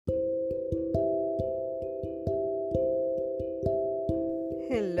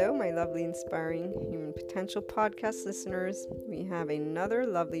Hello, my lovely, inspiring human potential podcast listeners. We have another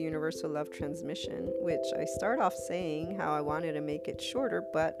lovely universal love transmission, which I start off saying how I wanted to make it shorter,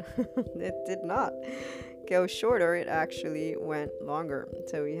 but it did not go shorter. It actually went longer.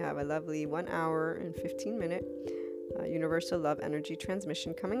 So we have a lovely 1 hour and 15-minute universal love energy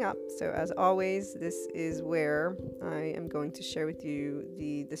transmission coming up. So as always, this is where I am going to share with you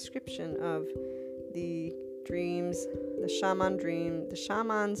the description of the dreams, the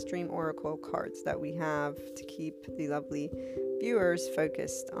shaman's dream oracle cards that we have to keep the lovely viewers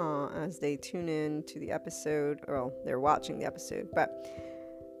focused as they tune in to the episode. Well, they're watching the episode, but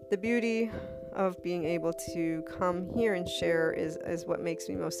the beauty of being able to come here and share is what makes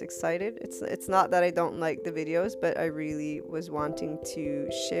me most excited. It's not that I don't like the videos, but I really was wanting to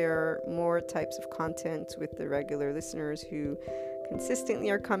share more types of content with the regular listeners who consistently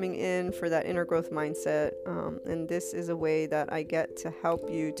are coming in for that inner growth mindset, and this is a way that I get to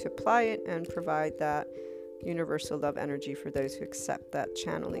help you to apply it and provide that universal love energy for those who accept that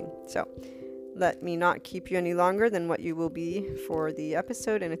channeling. So let me not keep you any longer than what you will be for the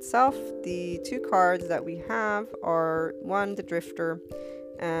episode in itself. The two cards that we have are one, the Drifter,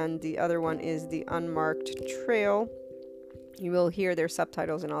 and the other one is the Unmarked Trail. You will hear their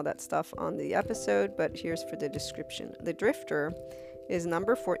subtitles and all that stuff on the episode, but here's for the description. The Drifter is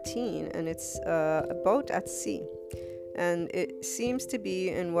number 14, and it's a boat at sea. And it seems to be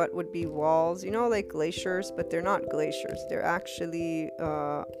in what would be walls, like glaciers, but they're not glaciers. They're actually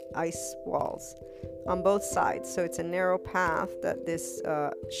ice walls on both sides. So it's a narrow path that this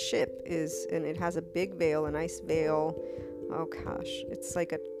ship is, and it has a big veil, an ice veil. Oh gosh, it's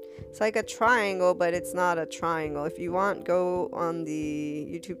like a triangle, but it's not a triangle. If you want, go on the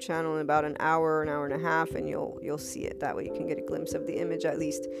YouTube channel in about an hour and a half, and you'll see it. That way you can get a glimpse of the image at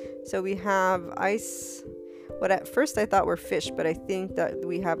least. So we have ice. What at first I thought were fish, but I think that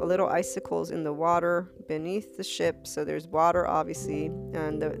we have a little icicles in the water beneath the ship. So there's water, obviously,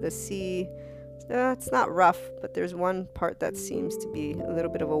 and the sea. It's not rough, but there's one part that seems to be a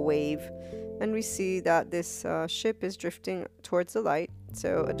little bit of a wave. And we see that this ship is drifting towards the light.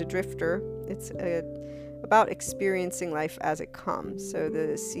 So the Drifter, it's about experiencing life as it comes. So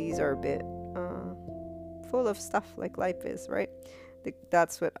the seas are a bit full of stuff like life is, right?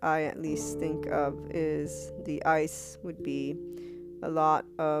 That's what I at least think of, is the ice would be a lot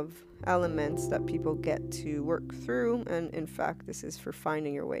of elements that people get to work through, and in fact this is for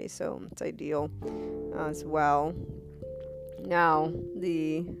finding your way, so it's ideal as well. Now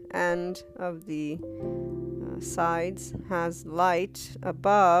the end of the sides has light.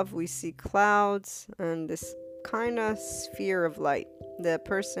 Above we see clouds and this kind of sphere of light. The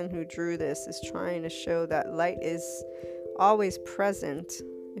person who drew this is trying to show that light is always present,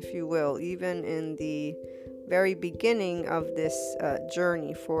 if you will, even in the very beginning of this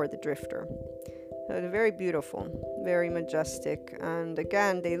journey for the Drifter. So they're very beautiful, very majestic, and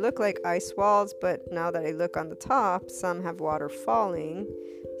again they look like ice walls, but now that I look on the top, some have water falling,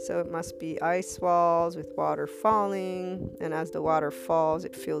 so it must be ice walls with water falling, and as the water falls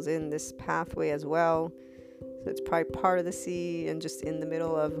it fills in this pathway as well. So it's probably part of the sea and just in the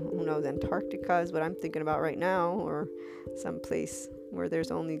middle of, who knows, Antarctica is what I'm thinking about right now, or some place where there's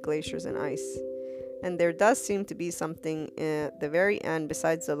only glaciers and ice. And there does seem to be something at the very end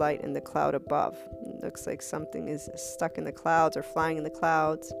besides the light in the cloud above. It looks like something is stuck in the clouds or flying in the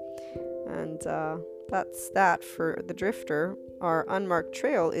clouds. And that's that for the Drifter. Our Unmarked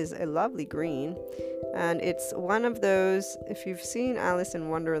Trail is a lovely green. And it's one of those, if you've seen Alice in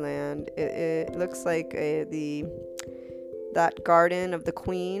Wonderland, it looks like that garden of the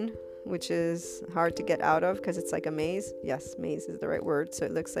Queen, which is hard to get out of because it's like a maze. Yes, maze is the right word. So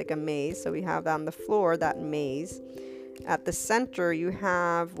it looks like a maze. So we have on the floor that maze. At the center, you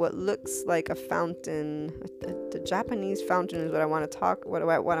have what looks like a fountain. The Japanese fountain is what I want to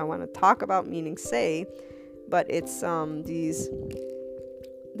talk about, meaning say, but it's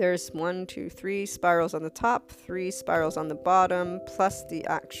there's 1, 2, 3 spirals on the top, 3 spirals on the bottom, plus the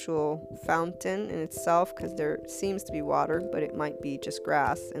actual fountain in itself, because there seems to be water, but it might be just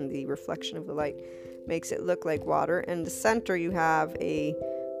grass, and the reflection of the light makes it look like water. And in the center you have a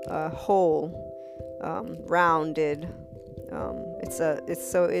hole, rounded.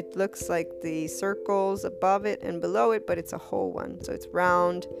 It looks like the circles above it and below it, but it's a whole one. So it's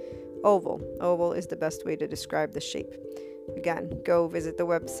round, oval. Oval is the best way to describe the shape. Again, go visit the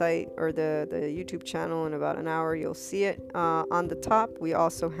website or the YouTube channel in about an hour. You'll see it. On the top, we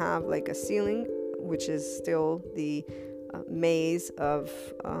also have like a ceiling, which is still the maze of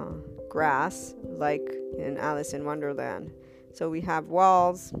grass, like in Alice in Wonderland. So we have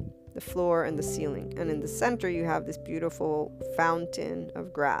walls, the floor, and the ceiling. And in the center, you have this beautiful fountain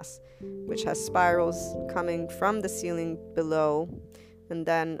of grass, which has spirals coming from the ceiling below. And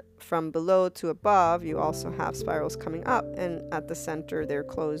then from below to above, you also have spirals coming up. And at the center, they're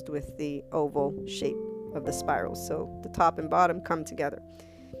closed with the oval shape of the spirals. So the top and bottom come together.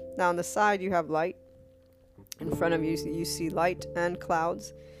 Now on the side, you have light. In front of you, you see light and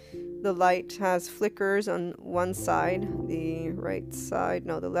clouds. The light has flickers on one side, the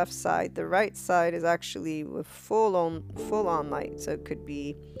left side. The right side is actually with full on light. So it could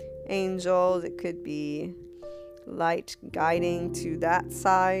be angels, it could be light guiding to that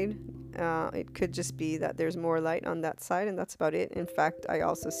side. It could just be that there's more light on that side, and that's about it. In fact, I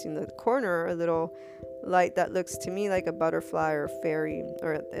also see in the corner a little light that looks to me like a butterfly or a fairy,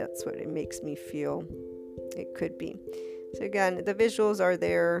 or that's what it makes me feel it could be. So again, the visuals are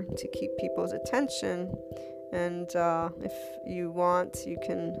there to keep people's attention, and if you want, you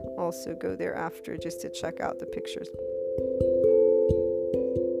can also go there after just to check out the pictures.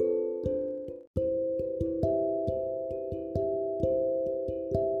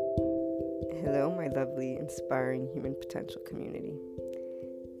 Hello, my lovely, inspiring human potential community.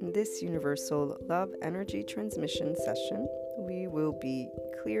 In this universal love energy transmission session, we will be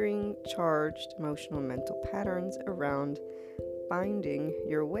clearing charged emotional mental patterns around finding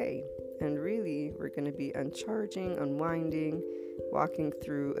your way. And really, we're going to be uncharging, unwinding, walking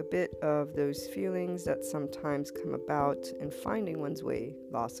through a bit of those feelings that sometimes come about in finding one's way: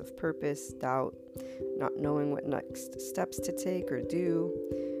 loss of purpose, doubt, not knowing what next steps to take or do,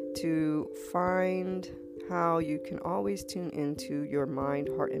 to find how you can always tune into your mind,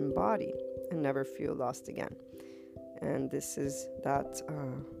 heart, and body and never feel lost again. And this is that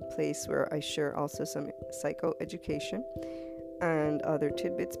place where I share also some psychoeducation and other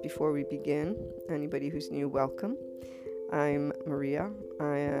tidbits before we begin. Anybody who's new, welcome. I'm Maria.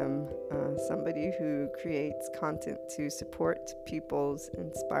 I am somebody who creates content to support people's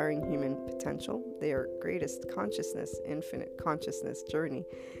inspiring human potential, their greatest consciousness, infinite consciousness journey.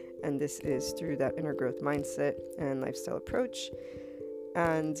 And this is through that inner growth mindset and lifestyle approach.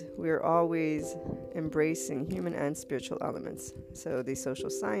 And we're always embracing human and spiritual elements. So the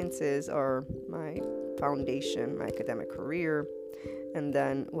social sciences are my foundation, my academic career, and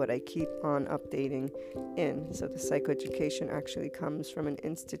then what I keep on updating in. So the psychoeducation actually comes from an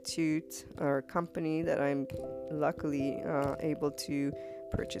institute or a company that I'm luckily able to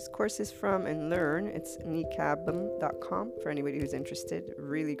purchase courses from and learn. It's kneecabm.com for anybody who's interested.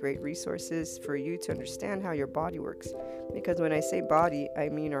 Really great resources for you to understand how your body works. Because when I say body, I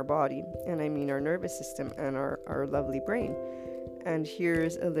mean our body, and I mean our nervous system and our lovely brain. And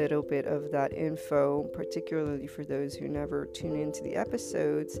here's a little bit of that info, particularly for those who never tune into the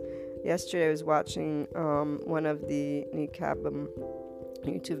episodes. Yesterday I was watching one of the kneecabm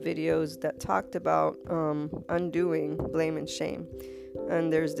YouTube videos that talked about undoing blame and shame.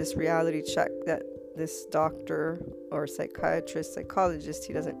 And there's this reality check that this doctor or psychiatrist, psychologist,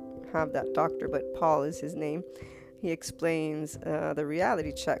 he doesn't have that doctor, but Paul is his name. He explains the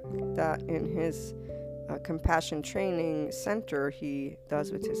reality check that in his compassion training center he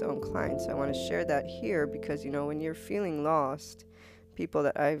does with his own clients. So I want to share that here because, when you're feeling lost, people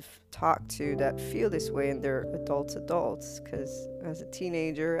that I've talked to that feel this way, and they're adults, because as a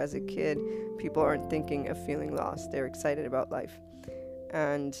teenager, as a kid, people aren't thinking of feeling lost. They're excited about life.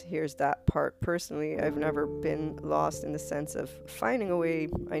 And here's that part. Personally, I've never been lost in the sense of finding a way.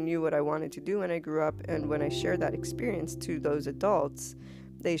 I knew what I wanted to do when I grew up, and when I share that experience to those adults,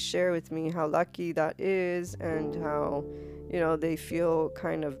 they share with me how lucky that is, and how they feel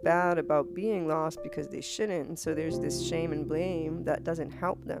kind of bad about being lost because they shouldn't. And so there's this shame and blame that doesn't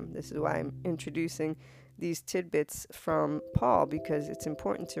help them. This is why I'm introducing these tidbits from Paul, because it's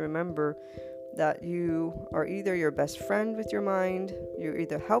important to remember that you are either your best friend with your mind, you're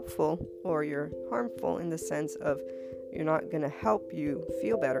either helpful or you're harmful, in the sense of you're not going to help you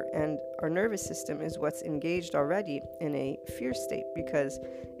feel better. And our nervous system is what's engaged already in a fear state because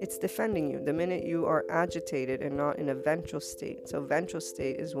it's defending you the minute you are agitated and not in a ventral state. So ventral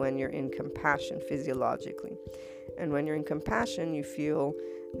state is when you're in compassion physiologically. And when you're in compassion, you feel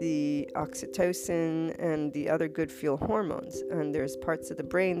the oxytocin and the other good feel hormones. And there's parts of the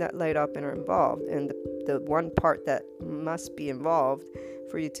brain that light up and are involved. And the one part that must be involved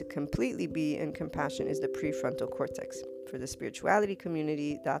for you to completely be in compassion is the prefrontal cortex. For the spirituality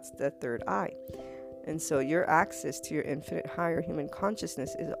community, that's the third eye. And so your access to your infinite higher human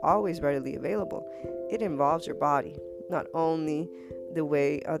consciousness is always readily available. It involves your body, not only the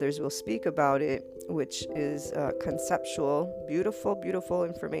way others will speak about it, which is conceptual, beautiful, beautiful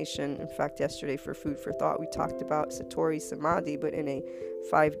information. In fact, yesterday for Food for Thought, we talked about Satori Samadhi, but in a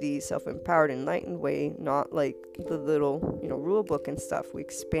 5D self-empowered, enlightened way, not like the little, rule book and stuff. We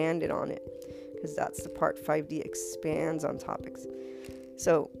expanded on it because that's the part 5D expands on topics.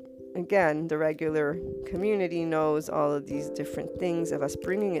 So again, the regular community knows all of these different things of us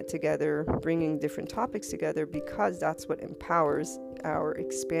bringing it together, bringing different topics together, because that's what empowers our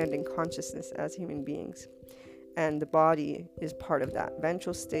expanding consciousness as human beings. And the body is part of that.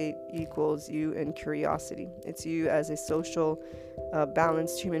 Ventral state equals you and curiosity. It's you as a social,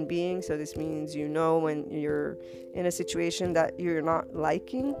 balanced human being. So this means when you're in a situation that you're not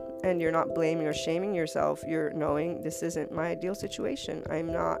liking, and you're not blaming or shaming yourself. You're knowing this isn't my ideal situation.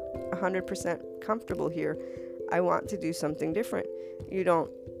 I'm not 100% comfortable here. I want to do something different. You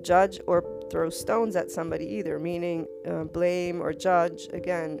don't judge or throw stones at somebody either, meaning blame or judge,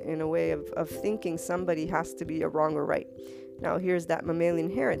 again, in a way of thinking somebody has to be a wrong or right. Now, here's that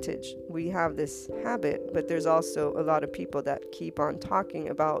mammalian heritage. We have this habit, but there's also a lot of people that keep on talking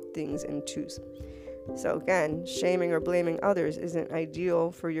about things in twos. So again, shaming or blaming others isn't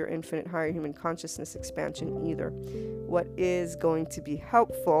ideal for your infinite higher human consciousness expansion either. What is going to be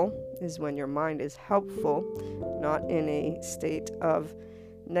helpful is when your mind is helpful, not in a state of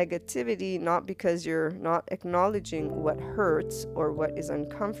negativity, not because you're not acknowledging what hurts or what is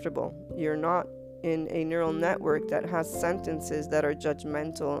uncomfortable. You're not in a neural network that has sentences that are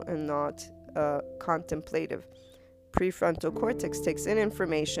judgmental and not contemplative. Prefrontal cortex takes in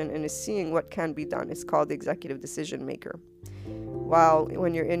information and is seeing what can be done. It's called the executive decision maker. While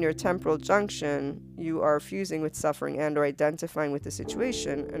when you're in your temporal junction, you are fusing with suffering and or identifying with the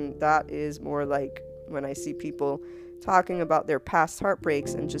situation. And that is more like when I see people talking about their past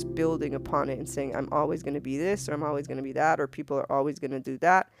heartbreaks and just building upon it and saying, I'm always going to be this, or I'm always going to be that, or people are always going to do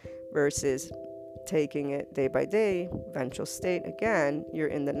that, versus taking it day by day. Ventral state, again, you're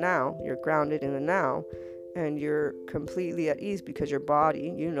in the now, you're grounded in the now. And you're completely at ease because your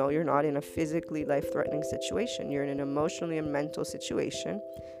body, you're not in a physically life-threatening situation. You're in an emotionally and mental situation,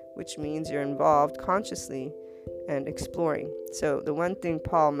 which means you're involved consciously and exploring. So the one thing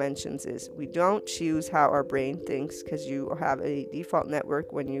Paul mentions is we don't choose how our brain thinks, because you have a default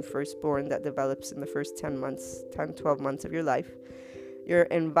network when you're first born that develops in the first 10, 12 months of your life. Your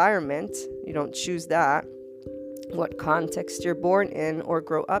environment, you don't choose that. What context you're born in or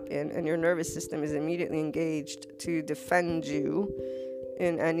grow up in, and your nervous system is immediately engaged to defend you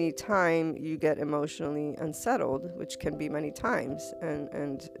in any time you get emotionally unsettled, which can be many times.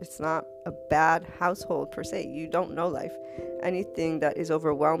 And it's not a bad household per se. You don't know life. Anything that is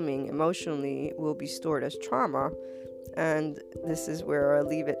overwhelming emotionally will be stored as trauma. And this is where I'll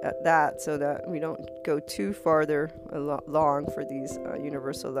leave it at that, so that we don't go too farther long for these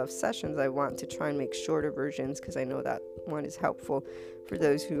universal love sessions. I want to try and make shorter versions because I know that one is helpful for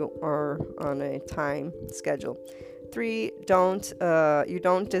those who are on a time schedule. 3, you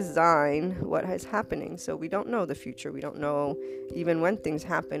don't design what is happening. So we don't know the future. We don't know even when things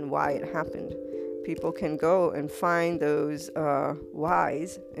happen, why it happened. People can go and find those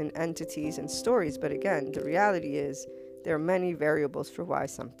whys in entities and stories. But again, the reality is there are many variables for why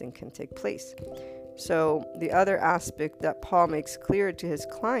something can take place. So the other aspect that Paul makes clear to his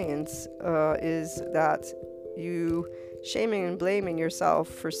clients is that you shaming and blaming yourself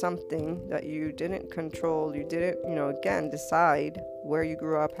for something that you didn't control, you didn't, again, decide where you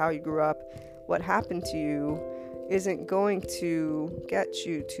grew up, how you grew up, what happened to you, isn't going to get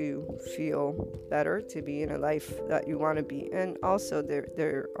you to feel better, to be in a life that you want to be. And also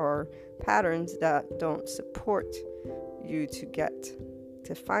there are patterns that don't support you to get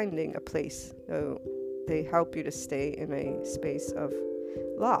to finding a place. So they help you to stay in a space of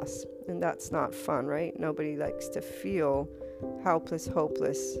loss. And that's not fun, right? Nobody likes to feel helpless,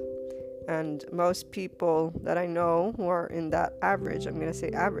 hopeless. And most people that I know who are in that average, I'm going to say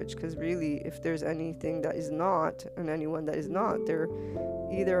average, because really, if there's anything that is not, and anyone that is not, they're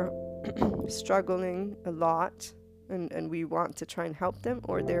either struggling a lot, and we want to try and help them,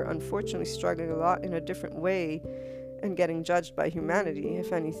 or they're unfortunately struggling a lot in a different way and getting judged by humanity,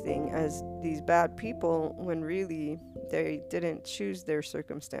 if anything, as these bad people, when really they didn't choose their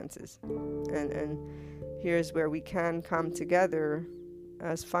circumstances. And here's where we can come together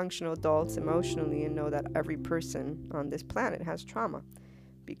as functional adults emotionally and know that every person on this planet has trauma,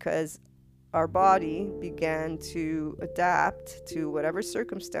 because our body began to adapt to whatever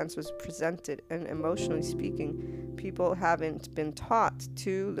circumstance was presented. And emotionally speaking, people haven't been taught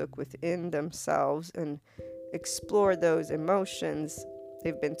to look within themselves and explore those emotions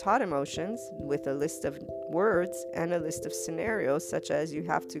They've been taught emotions with a list of words and a list of scenarios, such as you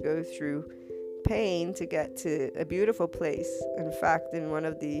have to go through pain to get to a beautiful place. In fact, in one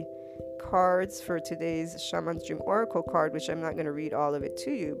of the cards for today's Shaman's Dream Oracle card, which I'm not going to read all of it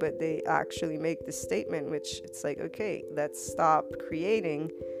to you, but they actually make this statement, which it's like, okay, let's stop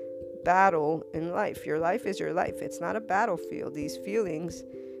creating battle in life. Your life is your life. It's not a battlefield. These feelings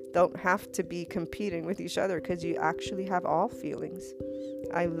don't have to be competing with each other, because you actually have all feelings.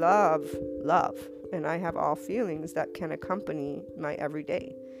 I love love, and I have all feelings that can accompany my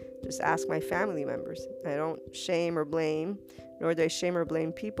everyday. Just ask my family members. I don't shame or blame, nor do I shame or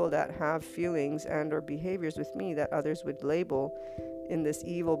blame people that have feelings and or behaviors with me that others would label in this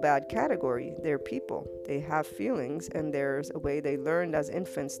evil, bad category. They're people. They have feelings, and there's a way they learned as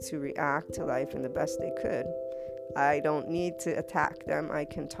infants to react to life in the best they could. I don't need to attack them. I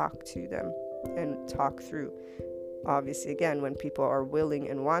can talk to them and talk through. Obviously, again, when people are willing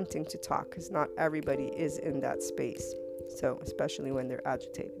and wanting to talk, because not everybody is in that space. So, especially when they're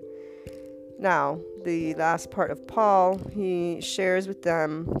agitated. Now, the last part of Paul, he shares with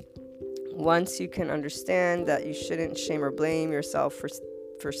them, once you can understand that you shouldn't shame or blame yourself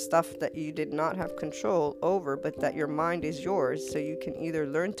for stuff that you did not have control over, but that your mind is yours, so you can either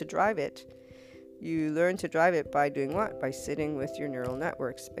learn to drive it. You learn to drive it by doing what? By sitting with your neural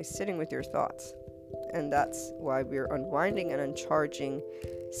networks, by sitting with your thoughts. And that's why we're unwinding and uncharging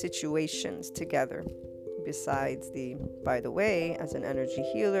situations together. Besides by the way, as an energy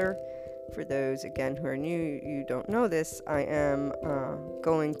healer, for those, again, who are new, you don't know this, I am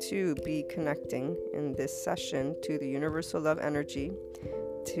going to be connecting in this session to the universal love energy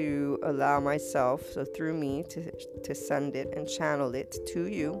to allow myself, so through me, to send it and channel it to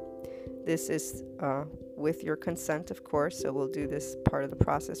you. This is with your consent, of course, so we'll do this part of the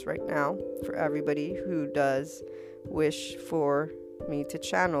process right now for everybody who does wish for me to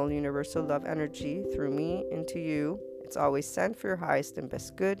channel universal love energy through me into you. It's always sent for your highest and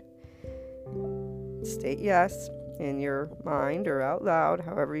best good. State yes in your mind or out loud,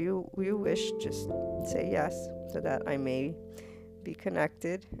 however you wish. Just say yes so that I may be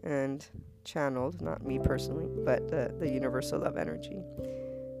connected and channeled, not me personally, but the universal love energy.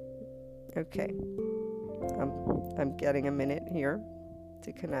 Okay, I'm getting a minute here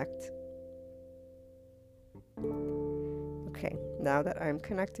to connect. Okay, now that I'm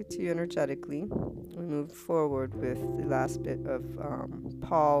connected to you energetically, we move forward with the last bit of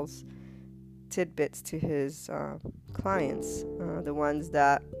Paul's tidbits to his clients, the ones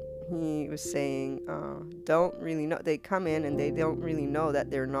that he was saying don't really know. They come in and they don't really know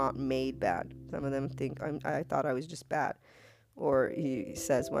that they're not made bad. Some of them think, I thought I was just bad. Or he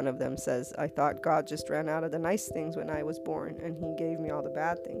says, one of them says, I thought God just ran out of the nice things when I was born and he gave me all the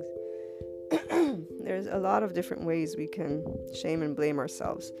bad things. There's a lot of different ways we can shame and blame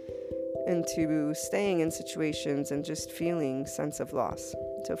ourselves into staying in situations and just feeling sense of loss.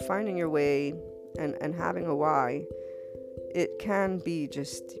 So finding your way and having a why, it can be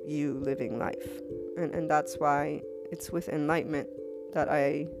just you living life. And that's why it's with enlightenment that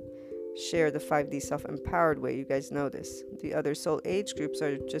I share the 5D self-empowered way. You guys know this. The other soul age groups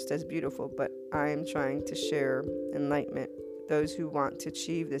are just as beautiful, but I am trying to share enlightenment. Those who want to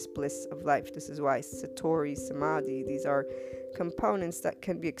achieve this bliss of life. This is why Satori, Samadhi, these are components that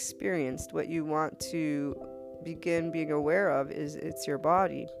can be experienced. What you want to begin being aware of is it's your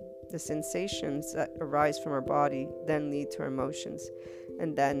body. The sensations that arise from our body then lead to our emotions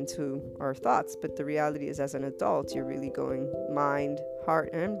and then to our thoughts. But the reality is, as an adult, you're really going mind,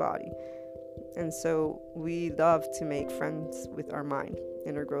 heart, and body. And so we love to make friends with our mind,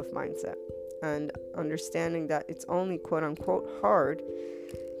 inner growth mindset, and understanding that it's only quote unquote hard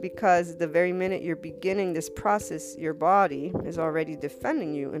because the very minute you're beginning this process, your body is already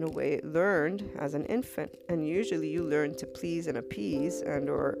defending you in a way it learned as an infant. And usually you learn to please and appease and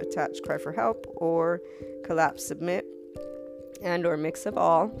or attach, cry for help, or collapse, submit, and or mix of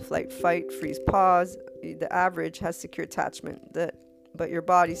all, flight, fight, freeze, pause. The average has secure attachment, but your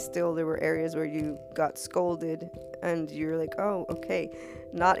body still, there were areas where you got scolded and you're like, oh, okay,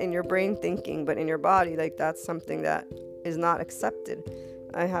 not in your brain thinking, but in your body, like that's something that is not accepted.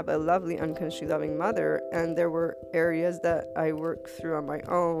 I have a lovely, unconditionally loving mother, and there were areas that I worked through on my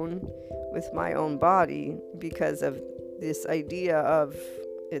own with my own body because of this idea of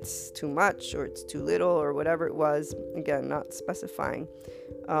it's too much or it's too little or whatever it was. Again, not specifying.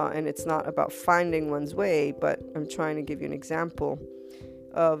 And it's not about finding one's way, but I'm trying to give you an example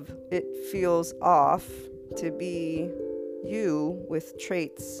of it feels off to be you with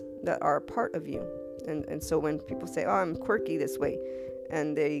traits that are a part of you. And so when people say, oh, I'm quirky this way,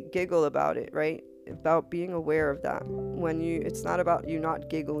 and they giggle about it, right? about being aware of that. It's not about you not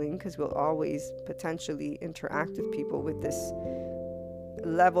giggling, because we'll always potentially interact with people with this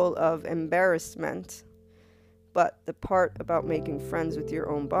level of embarrassment. But the part about making friends with your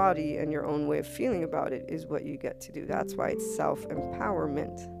own body and your own way of feeling about it is what you get to do. That's why it's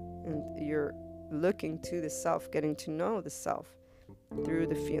self-empowerment. And you're looking to the self, getting to know the self through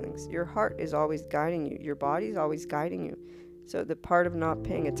the feelings. Your heart is always guiding you. Your body is always guiding you. So the part of not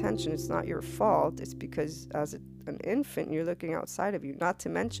paying attention, it's not your fault. It's because as an infant, you're looking outside of you. Not to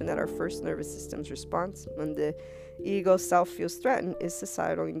mention that our first nervous system's response when the ego self feels threatened is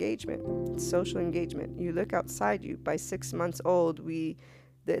societal engagement. It's social engagement. You look outside you. By 6 months old, the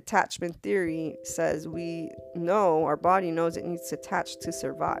attachment theory says we know, our body knows it needs to attach to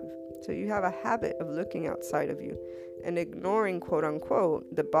survive. So you have a habit of looking outside of you and ignoring, quote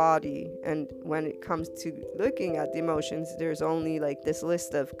unquote, the body. And when it comes to looking at the emotions, there's only like this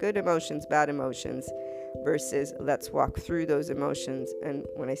list of good emotions, bad emotions, versus let's walk through those emotions. And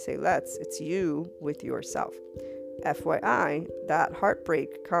when I say let's, it's you with yourself. FYI, that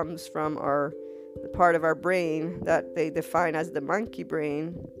heartbreak comes from the part of our brain that they define as the monkey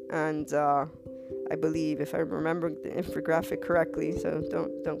brain. And I believe, if I remember the infographic correctly, so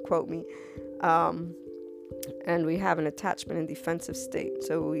don't quote me, and we have an attachment and defensive state.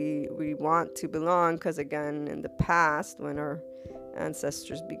 So we want to belong because, again, in the past, when our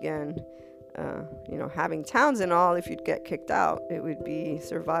ancestors began having towns and all, if you'd get kicked out, it would be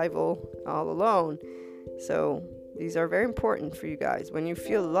survival all alone. So these are very important for you guys. When you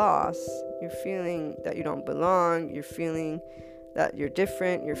feel lost, you're feeling that you don't belong, you're feeling that you're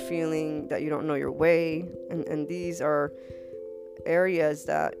different, you're feeling that you don't know your way, and these are areas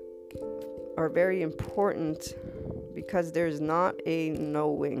that are very important because there's not a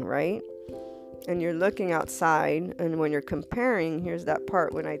knowing, right? And you're looking outside, and when you're comparing, here's that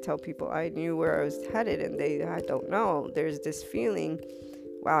part when I tell people I knew where I was headed and I don't know. There's this feeling,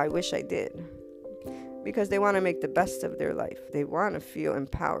 wow, I wish I did. Because they want to make the best of their life. They want to feel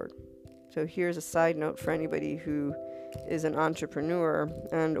empowered. So here's a side note for anybody who is an entrepreneur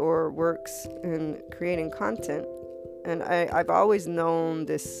and or works in creating content. And I've always known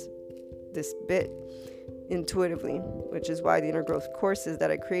this bit intuitively, which is why the inner growth courses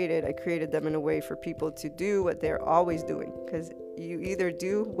that I created them in a way for people to do what they're always doing. Because you either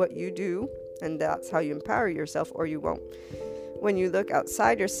do what you do, and that's how you empower yourself, or you won't. When you look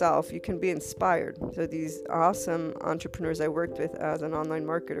outside yourself, you can be inspired. So these awesome entrepreneurs I worked with as an online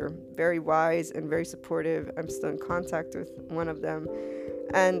marketer, very wise and very supportive. I'm still in contact with one of them.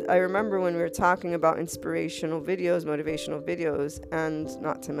 And I remember when we were talking about inspirational videos, motivational videos, and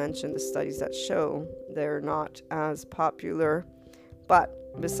not to mention the studies that show they're not as popular.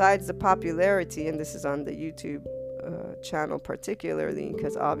 But besides the popularity, and this is on the YouTube channel particularly,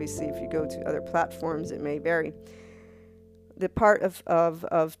 because obviously if you go to other platforms, it may vary. The part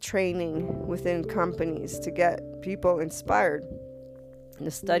of training within companies to get people inspired. The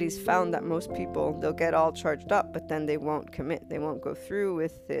studies found that most people, they'll get all charged up, but then they won't commit. They won't go through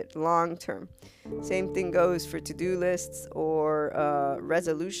with it long term. Same thing goes for to-do lists or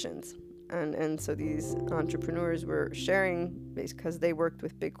resolutions. And so these entrepreneurs were sharing, because they worked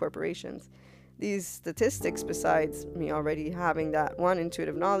with big corporations, these statistics, besides me already having that one,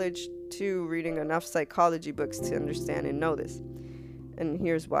 intuitive knowledge, two, reading enough psychology books to understand and know this. And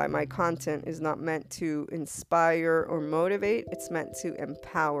here's why: my content is not meant to inspire or motivate, it's meant to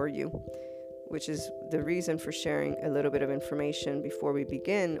empower you, which is the reason for sharing a little bit of information before we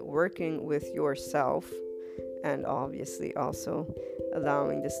begin working with yourself, and obviously also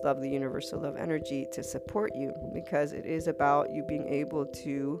allowing this lovely universal love energy to support you, because it is about you being able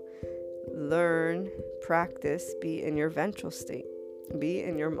to learn, practice, be in your ventral state, be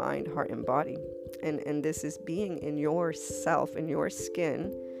in your mind, heart, and body. And this is being in yourself, in your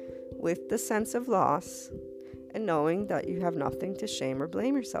skin, with the sense of loss, and knowing that you have nothing to shame or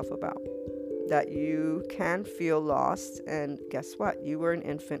blame yourself about. That you can feel lost, and guess what? You were an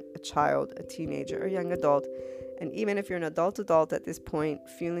infant, a child, a teenager, a young adult, and even if you're an adult at this point,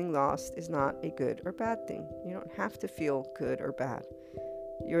 feeling lost is not a good or bad thing. You don't have to feel good or bad.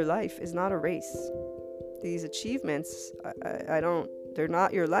 Your life is not a race. These achievements, they're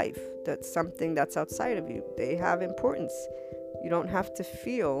not your life. That's something that's outside of you. They have importance. You don't have to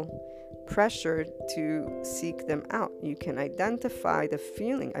feel pressured to seek them out. You can identify the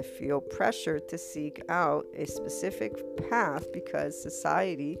feeling. I feel pressure to seek out a specific path because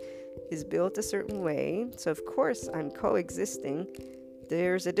society is built a certain way. So of course I'm coexisting.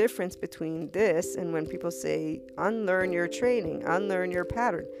 There's a difference between this and when people say, unlearn your training, unlearn your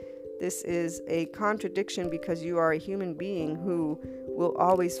pattern. This is a contradiction because you are a human being who will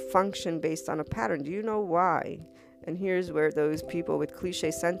always function based on a pattern. Do you know why? And here's where those people with cliche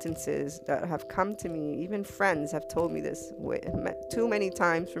sentences that have come to me, even friends have told me this too many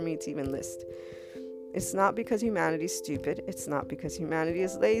times for me to even list. It's not because humanity is stupid. It's not because humanity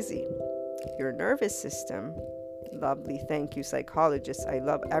is lazy. Your nervous system, lovely, thank you, psychologists. I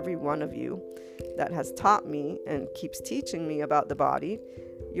love every one of you that has taught me and keeps teaching me about the body.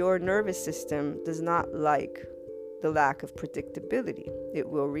 Your nervous system does not like the lack of predictability. It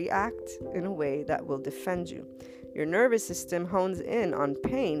will react in a way that will defend you. Your nervous system hones in on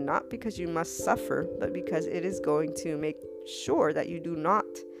pain, not because you must suffer, but because it is going to make sure that you do not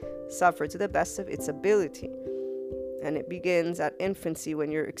suffer to the best of its ability. And it begins at infancy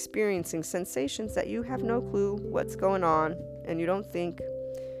when you're experiencing sensations that you have no clue what's going on and you don't think.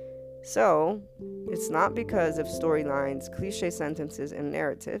 So, it's not because of storylines, cliche sentences, and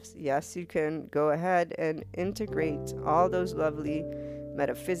narratives. Yes, you can go ahead and integrate all those lovely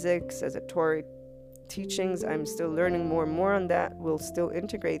metaphysics, esoteric teachings. I'm still learning more and more on that. We'll still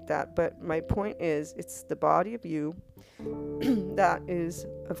integrate that. But my point is, it's the body of you that is,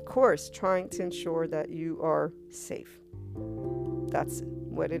 of course, trying to ensure that you are safe. That's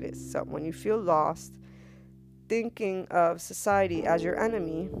what it is. So when you feel lost, thinking of society as your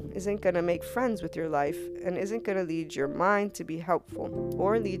enemy isn't going to make friends with your life and isn't going to lead your mind to be helpful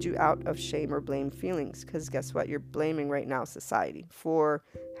or lead you out of shame or blame feelings. Because guess what? You're blaming right now society for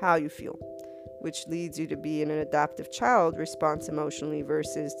how you feel, which leads you to be an adaptive child response emotionally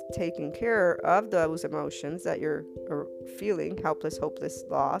versus taking care of those emotions that you're feeling, helpless, hopeless,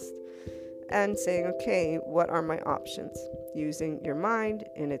 lost, and saying, okay, what are my options? Using your mind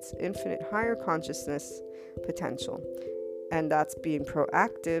in its infinite higher consciousness potential. And that's being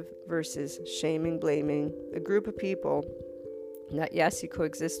proactive versus shaming, blaming a group of people that, yes, you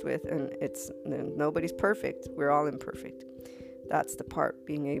coexist with, and nobody's perfect. We're all imperfect. That's the part,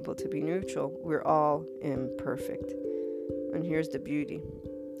 being able to be neutral. We're all imperfect. And here's the beauty.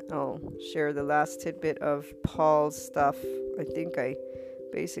 I'll share the last tidbit of Paul's stuff. I think I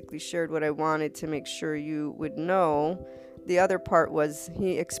basically shared what I wanted to make sure you would know. The other part was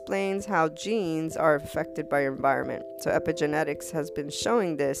he explains how genes are affected by your environment. So epigenetics has been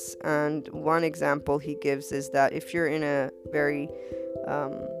showing this, and one example he gives is that if you're in a very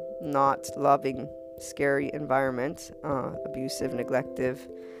not loving, scary environment, abusive, neglective,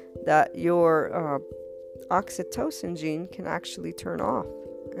 that your oxytocin gene can actually turn off.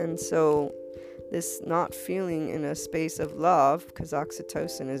 And so this not feeling in a space of love, because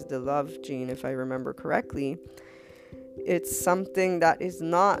oxytocin is the love gene, if I remember correctly, it's something that is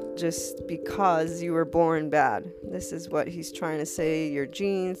not just because you were born bad. This is what he's trying to say. Your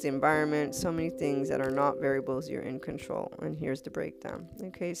genes, the environment, so many things that are not variables, you're in control. And here's the breakdown.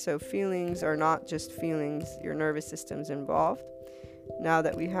 Okay, so feelings are not just feelings. Your nervous system's involved. Now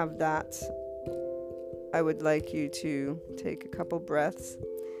that we have that, I would like you to take a couple breaths.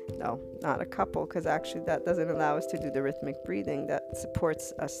 No, not a couple, because actually that doesn't allow us to do the rhythmic breathing that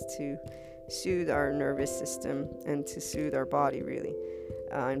supports us to soothe our nervous system and to soothe our body, really.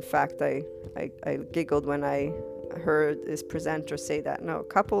 In fact, I giggled when I heard this presenter say that. No,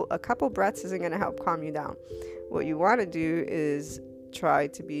 a couple breaths isn't going to help calm you down. What you want to do is try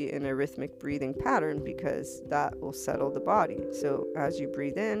to be in a rhythmic breathing pattern, because that will settle the body. So as you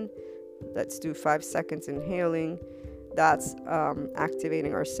breathe in, let's do 5 seconds inhaling. That's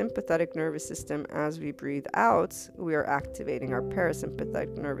activating our sympathetic nervous system. As we breathe out, we are activating our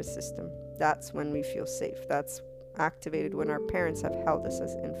parasympathetic nervous system. That's when we feel safe. That's activated when our parents have held us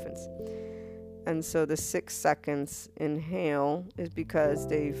as infants. And so the 6 seconds inhale is because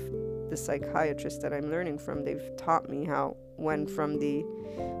the psychiatrist that I'm learning from, they've taught me how when from the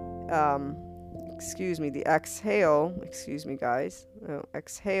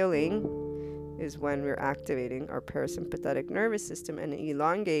exhaling is when we're activating our parasympathetic nervous system, and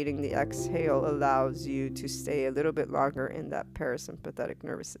elongating the exhale allows you to stay a little bit longer in that parasympathetic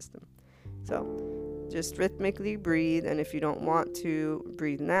nervous system. So just rhythmically breathe, and if you don't want to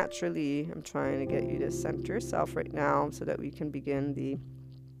breathe naturally, I'm trying to get you to center yourself right now so that we can begin the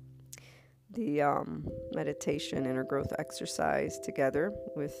meditation inner growth exercise together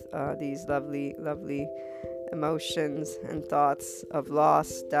with these lovely emotions and thoughts of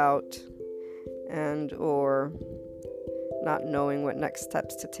loss, doubt, and or not knowing what next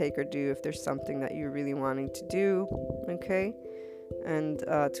steps to take or do if there's something that you're really wanting to do. Okay, and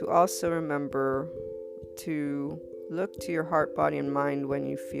to also remember to look to your heart, body, and mind when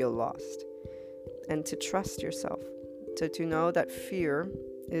you feel lost, and to trust yourself. So to know that fear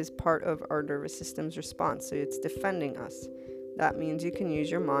is part of our nervous system's response. So it's defending us. that means you can use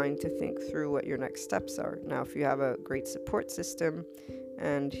your mind to think through what your next steps are. Now, if you have a great support system,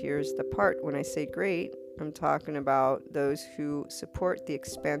 and here's the part, when I say great, I'm talking about those who support the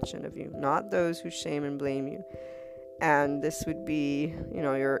expansion of you, not those who shame and blame you. And this would be,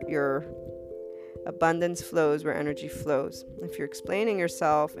 your abundance flows where energy flows. If you're explaining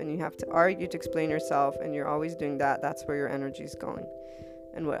yourself and you have to argue to explain yourself and you're always doing that, that's where your energy is going.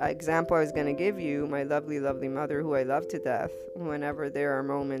 And what example I was going to give you, my lovely, lovely mother, who I love to death, whenever there are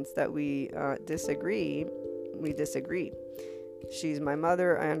moments that we disagree, we disagree. She's my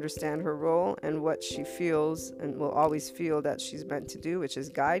mother. I understand her role and what she feels and will always feel that she's meant to do, which is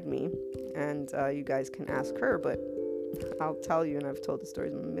guide me. And you guys can ask her, but I'll tell you, and I've told the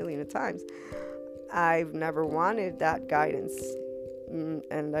stories a million of times, I've never wanted that guidance.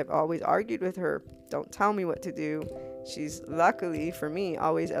 And I've always argued with her. Don't tell me what to do. She's luckily for me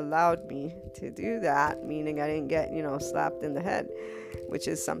always allowed me to do that, meaning I didn't get, slapped in the head, which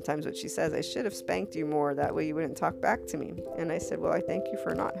is sometimes what she says. I should have spanked you more. That way you wouldn't talk back to me. And I said, well, I thank you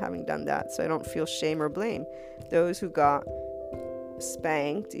for not having done that, so I don't feel shame or blame. Those who got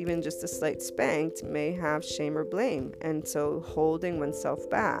spanked, even just a slight spanked, may have shame or blame. And so holding oneself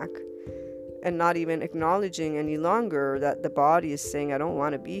back and not even acknowledging any longer that the body is saying, I don't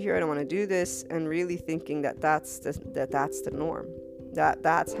want to be here, I don't want to do this, and really thinking that that's the norm,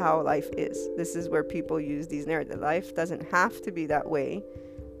 that's how life is. This is where people use these narratives. Life doesn't have to be that way.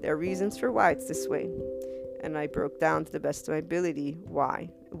 There are reasons for why it's this way. And I broke down to the best of my ability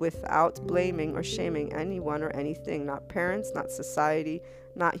why, without blaming or shaming anyone or anything, not parents, not society,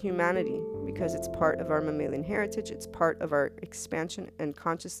 not humanity, because it's part of our mammalian heritage, it's part of our expansion and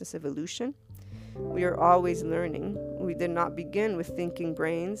consciousness evolution. We are always learning. We did not begin with thinking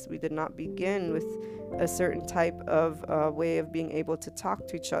brains. We did not begin with a certain type of way of being able to talk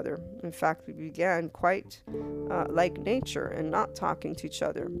to each other. In fact, we began quite like nature and not talking to each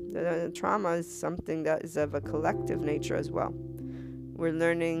other. The trauma is something that is of a collective nature as well. We're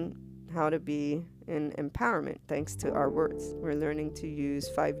learning how to be in empowerment thanks to our words. We're learning to use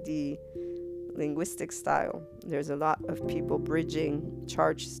 5D linguistic style. There's a lot of people bridging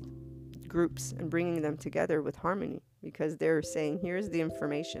charged groups and bringing them together with harmony, because they're saying, here's the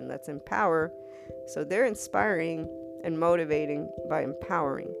information, let's empower. So they're inspiring and motivating by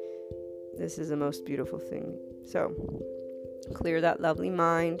empowering. This is the most beautiful thing. So clear that lovely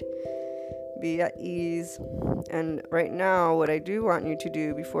mind, be at ease. And right now, what I do want you to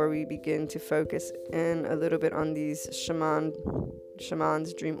do before we begin to focus in a little bit on these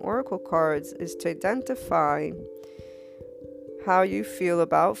shaman's dream oracle cards is to identify how you feel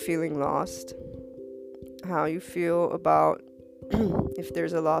about feeling lost, how you feel about if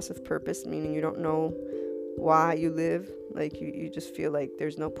there's a loss of purpose, meaning you don't know why you live, like you just feel like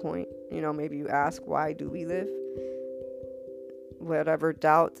there's no point. Maybe you ask, why do we live? Whatever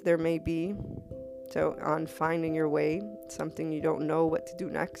doubt there may be. So on finding your way, something you don't know what to do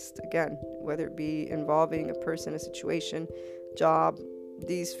next, again, whether it be involving a person, a situation, job,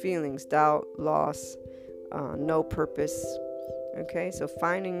 these feelings, doubt, loss, no purpose. Okay, so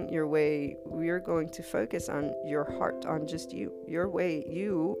finding your way, we're going to focus on your heart, on just you. Your way,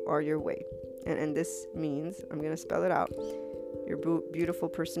 you are your way. And this means, I'm going to spell it out, your beautiful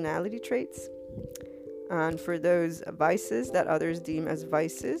personality traits. And for those vices that others deem as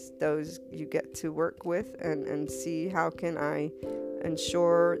vices, those you get to work with and see, how can I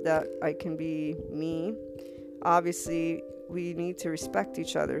ensure that I can be me? Obviously, we need to respect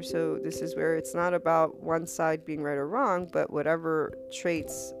each other. So this is where it's not about one side being right or wrong, but whatever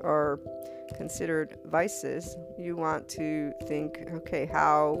traits are considered vices, you want to think, okay,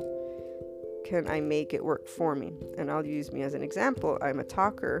 how can I make it work for me? And I'll use me as an example. I'm a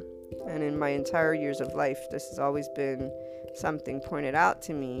talker, and in my entire years of life, this has always been something pointed out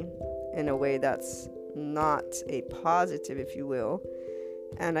to me in a way that's not a positive, if you will.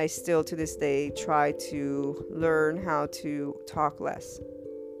 And I still, to this day, try to learn how to talk less.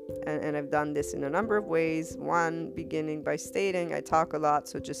 And I've done this in a number of ways. One, beginning by stating, I talk a lot,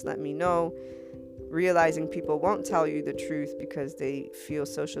 so just let me know. Realizing people won't tell you the truth because they feel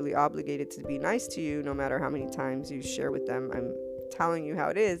socially obligated to be nice to you, no matter how many times you share with them, I'm telling you how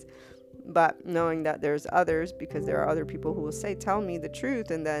it is. But knowing that there's others, because there are other people who will say, tell me the truth,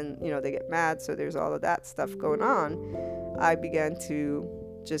 and then, they get mad, so there's all of that stuff going on. I began to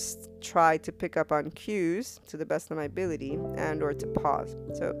just try to pick up on cues to the best of my ability and or to pause.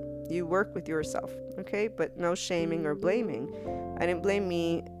 So you work with yourself, okay? But no shaming or blaming. I didn't blame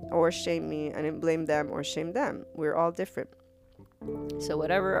me or shame me. I didn't blame them or shame them. We're all different. So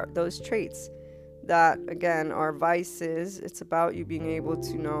whatever those traits that, again, are vices, it's about you being able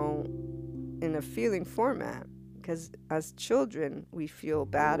to know in a feeling format, because as children, we feel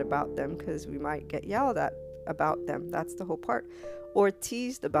bad about them because we might get yelled at about them. That's the whole part. Or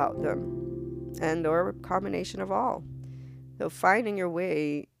teased about them, and or a combination of all. So finding your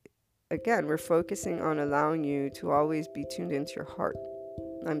way, again, we're focusing on allowing you to always be tuned into your heart.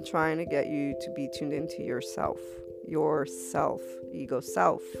 I'm trying to get you to be tuned into yourself, ego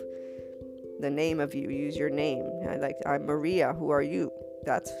self, the name of you. Use your name. I'm Maria. Who are you?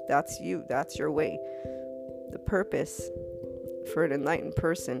 That's you. That's your way. The purpose for an enlightened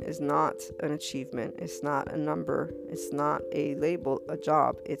person is not an achievement. It's not a number. It's not a label, a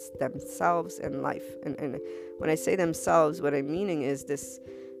job. It's themselves and life. And when I say themselves, what I'm meaning is this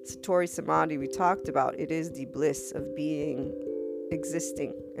Satori Samadhi we talked about. It is the bliss of being,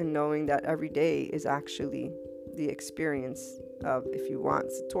 existing, and knowing that every day is actually the experience of, if you want,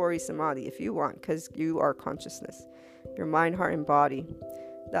 Satori Samadhi, if you want, because you are consciousness, your mind, heart, and body.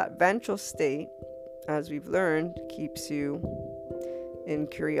 That ventral state, as we've learned, keeps you in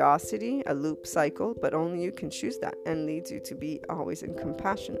curiosity, a loop cycle, but only you can choose that, and leads you to be always in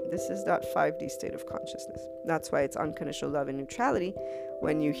compassion. This is that 5D state of consciousness. That's why it's unconditional love and neutrality.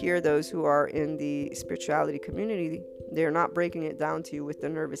 When you hear those who are in the spirituality community, they're not breaking it down to you with the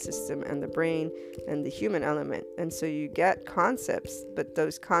nervous system and the brain and the human element. And so you get concepts, but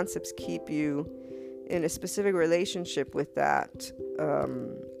those concepts keep you in a specific relationship with that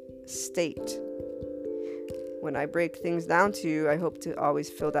state. When I break things down to you, I hope to always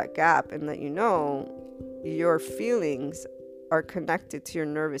fill that gap and let you know your feelings are connected to your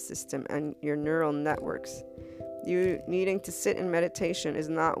nervous system and your neural networks. You needing to sit in meditation is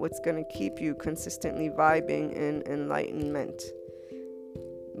not what's going to keep you consistently vibing in enlightenment,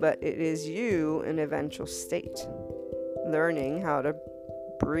 but it is you in eventual state, learning how to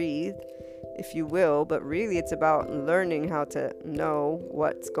breathe, if you will, but really it's about learning how to know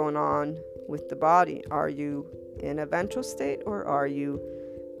what's going on with the body. Are you in a ventral state, or are you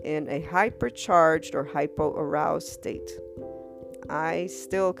in a hypercharged or hypo-aroused state? I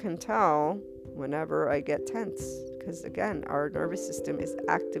still can tell whenever I get tense, because again, our nervous system is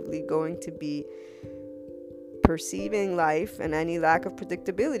actively going to be perceiving life, and any lack of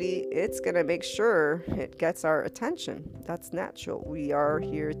predictability, it's going to make sure it gets our attention. That's natural. We are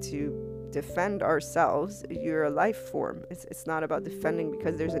here to defend ourselves. You're a life form. It's not about defending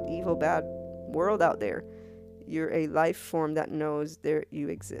because there's an evil, bad world out there. You're a life form that knows there you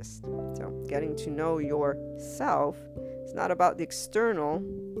exist. So getting to know yourself is not about the external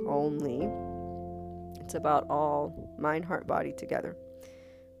only. It's about all mind, heart, body together.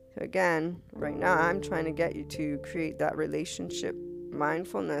 So again, right now I'm trying to get you to create that relationship,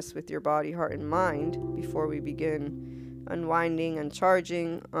 mindfulness with your body, heart, and mind before we begin unwinding and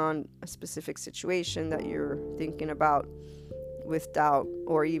charging on a specific situation that you're thinking about with doubt,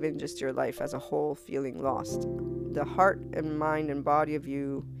 or even just your life as a whole feeling lost. The heart and mind and body of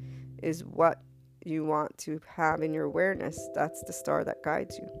you is what you want to have in your awareness. That's the star that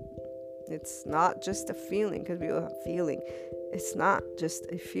guides you. It's not just a feeling, because we all have feeling. It's not just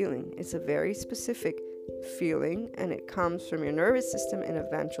a feeling. It's a very specific feeling, and it comes from your nervous system in a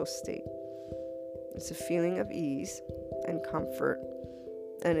ventral state. It's a feeling of ease and comfort,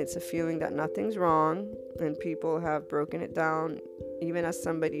 and it's a feeling that nothing's wrong, and people have broken it down. Even as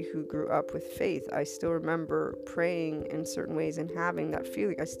somebody who grew up with faith, I still remember praying in certain ways and having that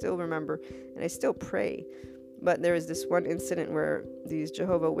feeling. I still remember, and I still pray. But there was this one incident where these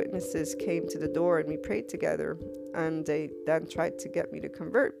Jehovah's Witnesses came to the door and we prayed together, and they then tried to get me to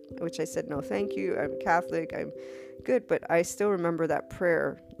convert, which I said, no, thank you. I'm Catholic. I'm good. But I still remember that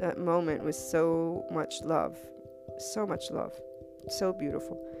prayer, that moment with so much love, so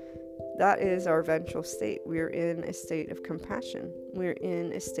beautiful. That is our ventral state. We're in a state of compassion. We're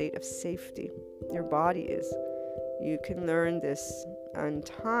in a state of safety. Your body is. You can learn this in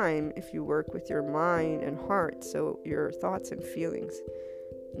time if you work with your mind and heart, so your thoughts and feelings.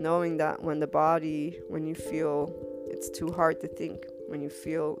 Knowing that when you feel it's too hard to think, when you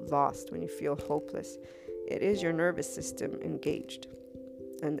feel lost, when you feel hopeless, it is your nervous system engaged.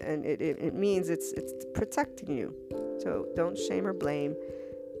 And it means it's protecting you. So don't shame or blame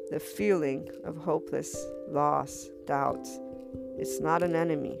the feeling of hopeless, loss, doubt. It's not an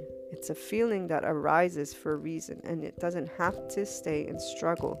enemy. It's a feeling that arises for a reason, and it doesn't have to stay in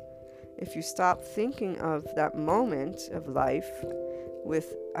struggle. If you stop thinking of that moment of life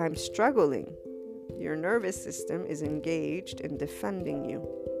with, I'm struggling, your nervous system is engaged in defending you.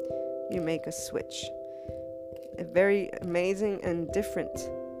 You make a switch. A very amazing and different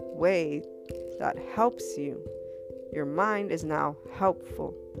way that helps you. Your mind is now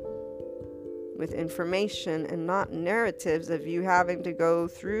helpful. with information and not narratives of you having to go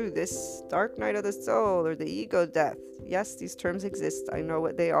through this dark night of the soul or the ego death. Yes, these terms exist. I know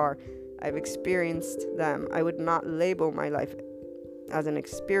what they are. I've experienced them. I would not label my life as an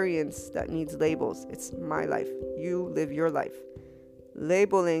experience that needs labels. It's my life. You live your life.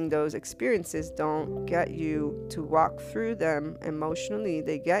 Labeling those experiences don't get you to walk through them emotionally.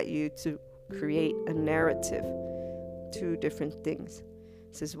 They get you to create a narrative. Two different things.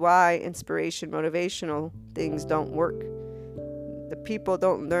 This is why inspiration, motivational things don't work. The people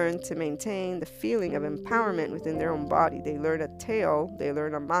don't learn to maintain the feeling of empowerment within their own body. They learn a tale, they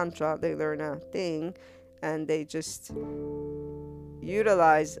learn a mantra, they learn a thing, and they just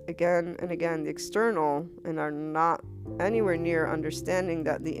utilize again and again the external and are not anywhere near understanding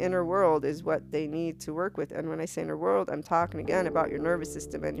that the inner world is what they need to work with. And when I say inner world, I'm talking again about your nervous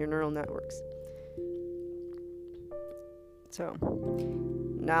system and your neural networks. So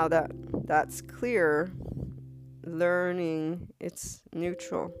now that that's clear, learning, it's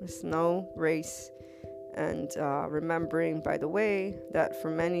neutral. It's no race. And remembering, by the way, that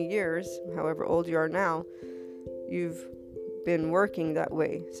for many years, however old you are now, you've been working that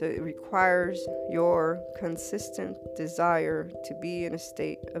way. So it requires your consistent desire to be in a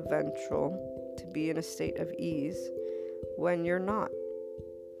state of ventral, to be in a state of ease when you're not.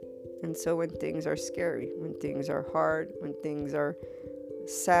 And so when things are scary, when things are hard, when things are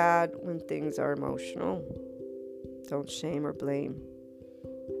sad, when things are emotional, don't shame or blame.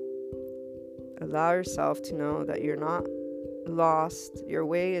 Allow yourself to know that you're not lost. Your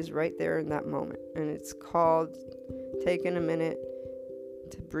way is right there in that moment. And it's called taking a minute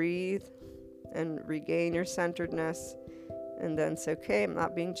to breathe and regain your centeredness. And then say, okay, I'm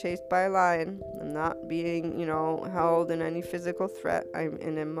not being chased by a lion. I'm not being, held in any physical threat. I'm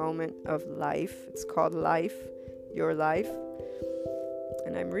in a moment of life. It's called life, your life.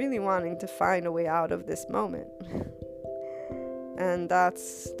 And I'm really wanting to find a way out of this moment. And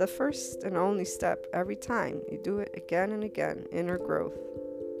that's the first and only step every time. You do it again and again, inner growth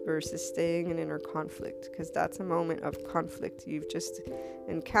versus staying in inner conflict, because that's a moment of conflict. You've just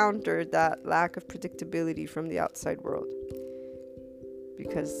encountered that lack of predictability from the outside world.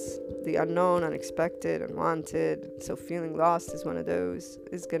 Because the unknown, unexpected, unwanted, so feeling lost is one of those,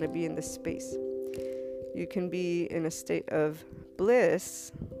 is going to be in this space. You can be in a state of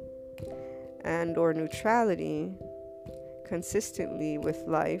bliss and or neutrality consistently with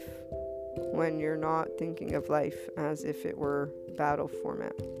life when you're not thinking of life as if it were battle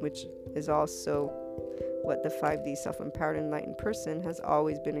format, which is also what the 5D self-empowered enlightened person has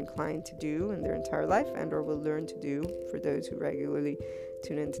always been inclined to do in their entire life, and or will learn to do for those who regularly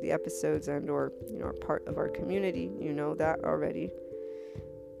tune into the episodes and or are part of our community. You know that already.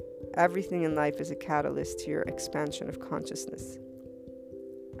 Everything in life is a catalyst to your expansion of consciousness,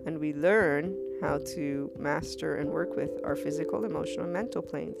 and we learn how to master and work with our physical, emotional, and mental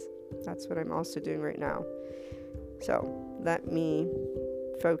planes. That's what I'm also doing right now. So let me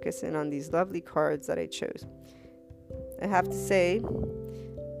focus in on these lovely cards that I chose. I have to say,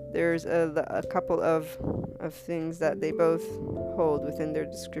 there's a couple of things that they both hold within their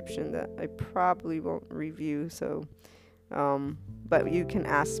description that I probably won't review. So, but you can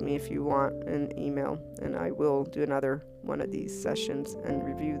ask me if you want an email, and I will do another one of these sessions and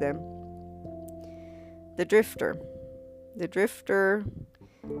review them. The Drifter. The Drifter,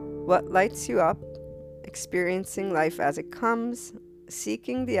 what lights you up, experiencing life as it comes,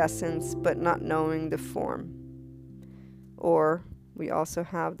 seeking the essence but not knowing the form. Or we also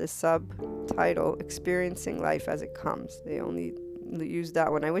have the subtitle, Experiencing Life as It Comes. They only use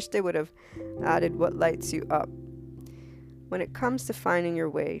that one. I wish they would have added what lights you up. When it comes to finding your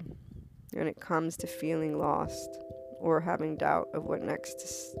way, when it comes to feeling lost or having doubt of what next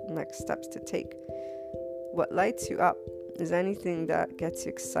steps to take, what lights you up is anything that gets you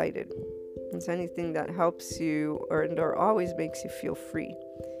excited. It's anything that helps you or always makes you feel free.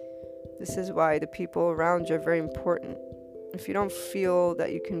 This is why the people around you are very important. If you don't feel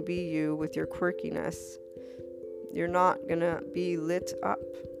that you can be you with your quirkiness, you're not going to be lit up.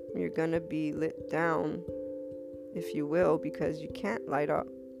 You're going to be lit down, if you will, because you can't light up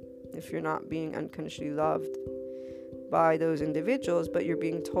if you're not being unconditionally loved by those individuals, but you're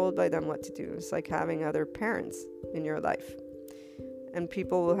being told by them what to do. It's like having other parents in your life. And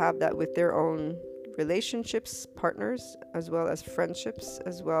people will have that with their own relationships, partners, as well as friendships,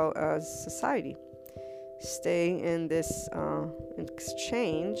 as well as society. Stay in this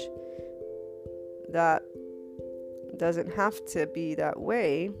exchange that doesn't have to be that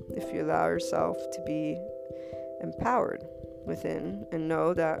way if you allow yourself to be empowered within and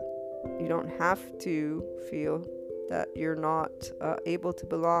know that you don't have to feel that you're not able to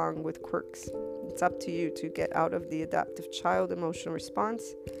belong with quirks. It's up to you to get out of the adaptive child emotional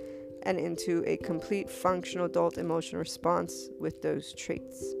response and into a complete functional adult emotional response with those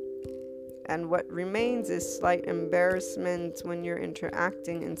traits. And what remains is slight embarrassment when you're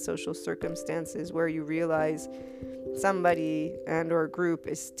interacting in social circumstances where you realize somebody and or group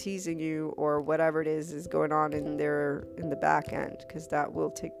is teasing you, or whatever it is going on in the back end, because that will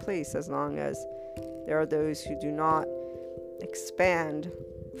take place as long as there are those who do not expand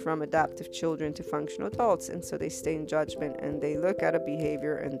from adaptive children to functional adults, and so they stay in judgment and they look at a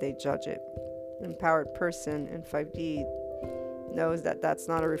behavior and they judge it. An empowered person in 5D knows that that's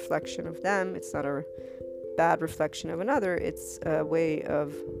not a reflection of them, it's not a bad reflection of another, it's a way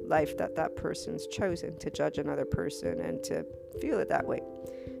of life that person's chosen to judge another person and to feel it that way.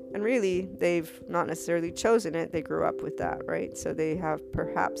 And really, they've not necessarily chosen it, they grew up with that, right? So they have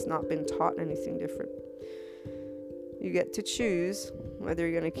perhaps not been taught anything different. You get to choose whether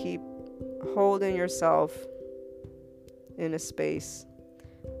you're going to keep holding yourself in a space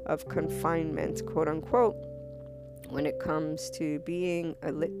of confinement, quote unquote, when it comes to being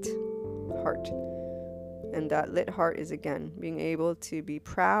a lit heart. And that lit heart is, again, being able to be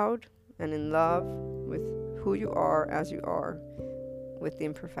proud and in love with who you are as you are, with the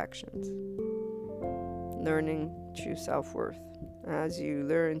imperfections. Learning true self-worth as you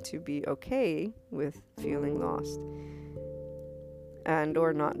learn to be okay with feeling lost and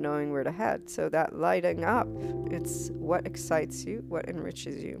or not knowing where to head. So that lighting up, it's what excites you, what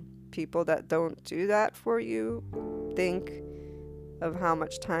enriches you. People that don't do that for you, think of how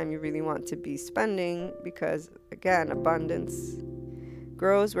much time you really want to be spending, because again, abundance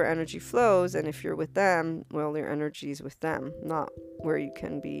grows where energy flows, and if you're with them, well, your energy is with them, not where you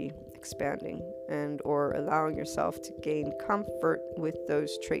can be expanding and or allowing yourself to gain comfort with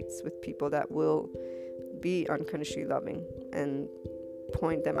those traits, with people that will be unconditionally loving and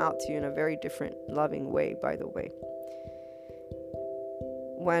point them out to you in a very different loving way, by the way.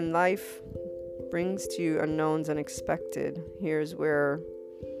 When life brings to you unknowns unexpected, here's where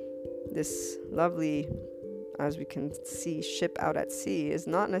this lovely, as we can see, ship out at sea is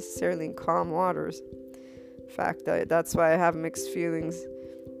not necessarily in calm waters. In fact, that's why I have mixed feelings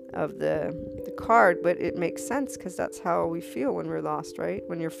of the card, but it makes sense because that's how we feel when we're lost, right?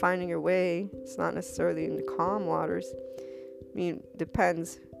 When you're finding your way, it's not necessarily in the calm waters. I mean,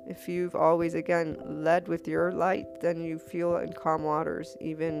 depends. If you've always, again, led with your light, then you feel in calm waters,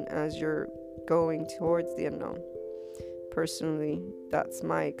 even as you're going towards the unknown. Personally, that's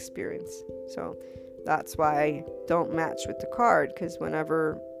my experience. So that's why I don't match with the card, because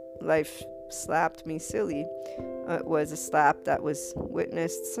whenever life slapped me silly, it was a slap that was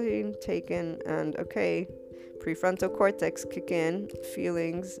witnessed, seen, taken, and okay, prefrontal cortex kick in,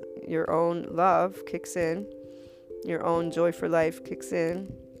 feelings, your own love kicks in, your own joy for life kicks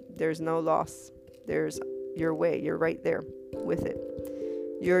in. There's no loss. There's your way. You're right there with it.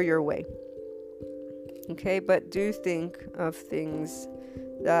 You're your way. Okay, but do think of things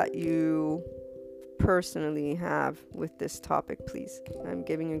that you personally have with this topic, please. I'm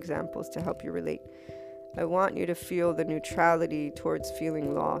giving you examples to help you relate. I want you to feel the neutrality towards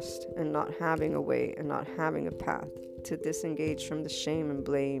feeling lost and not having a way and not having a path, to disengage from the shame and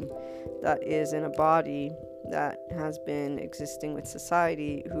blame that is in a body that has been existing with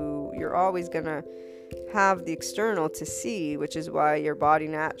society, who you're always going to have the external to see, which is why your body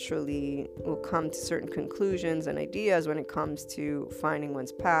naturally will come to certain conclusions and ideas when it comes to finding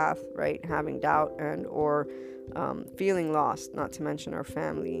one's path, right? Having doubt and or feeling lost, not to mention our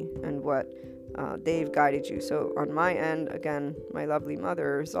family and what they've guided you. So on my end, again, my lovely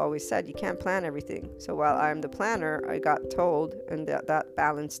mother has always said, you can't plan everything. So while I'm the planner, I got told, and that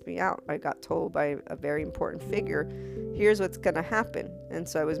balanced me out. I got told by a very important figure, here's what's going to happen. And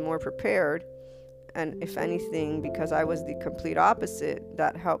so I was more prepared. And if anything, because I was the complete opposite,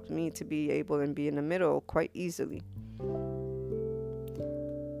 that helped me to be able and be in the middle quite easily.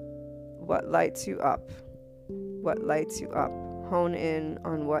 What lights you up? What lights you up? Hone in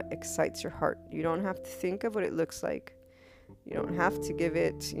on what excites your heart. You don't have to think of what it looks like. You don't have to give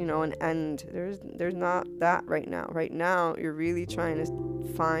it, an end. There's not that right now. Right now, you're really trying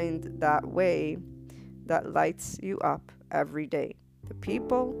to find that way that lights you up every day. The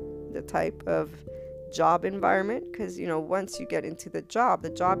people, the type of job environment, because once you get into the job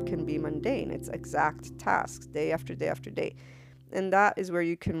can be mundane. It's exact tasks day after day after day, and that is where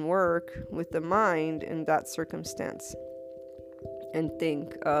you can work with the mind in that circumstance and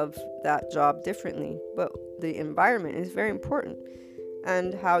think of that job differently. But the environment is very important,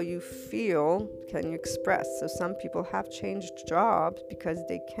 and how you feel can you express. So some people have changed jobs because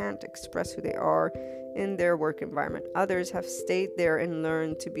they can't express who they are in their work environment. Others have stayed there and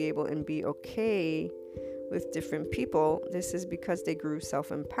learned to be able and be okay with different people. This is because they grew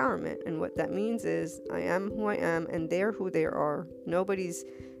self-empowerment. And what that means is I am who I am and they're who they are. Nobody's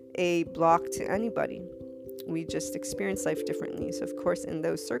a block to anybody. We just experience life differently. So of course, in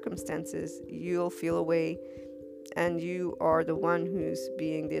those circumstances, you'll feel a way, and you are the one who's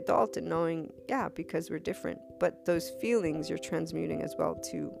being the adult and knowing, yeah, because we're different. But those feelings you're transmuting as well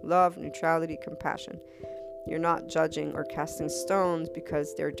to love, neutrality, compassion. You're not judging or casting stones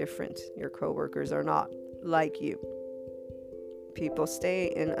because they're different. Your coworkers are not like you. People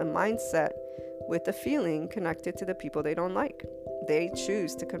stay in a mindset with a feeling connected to the people they don't like. They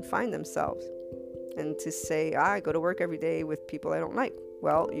choose to confine themselves and to say, I go to work every day with people I don't like.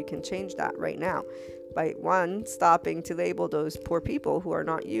 Well, you can change that right now by one, stopping to label those poor people who are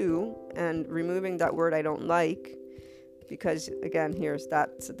not you and removing that word I don't like, because again, here's that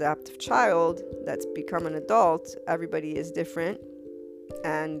adaptive child that's become an adult. Everybody is different,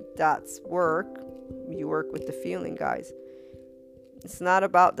 and that's work. You work with the feeling, guys. It's not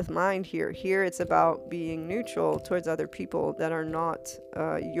about the mind here. Here it's about being neutral towards other people that are not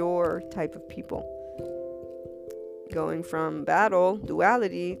your type of people. Going from battle,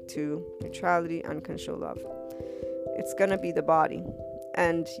 duality, to neutrality, unconditional love. It's going to be the body.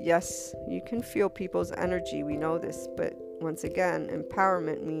 And yes, you can feel people's energy. We know this. But once again,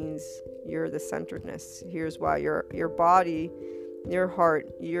 empowerment means you're the centeredness. Here's why. Your body, your heart,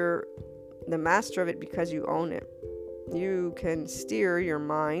 you're the master of it because you own it. You can steer your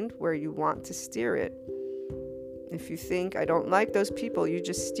mind where you want to steer it. If you think, I don't like those people, you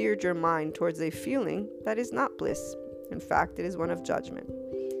just steered your mind towards a feeling that is not bliss. In fact, it is one of judgment.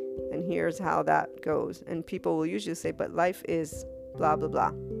 And here's how that goes. And people will usually say, but life is blah, blah,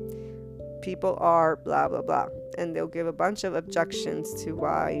 blah. People are blah, blah, blah. And they'll give a bunch of objections to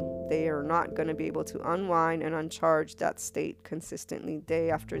why they are not going to be able to unwind and uncharge that state consistently day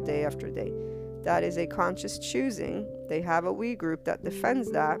after day after day. That is a conscious choosing. They have a we group that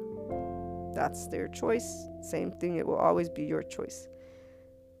defends that. That's their choice. Same thing, it will always be your choice.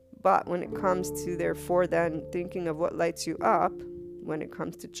 But when it comes to, therefore, then thinking of what lights you up, when it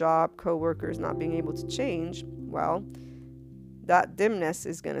comes to job, co-workers not being able to change, well, that dimness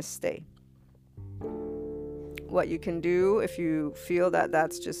is going to stay. What you can do if you feel that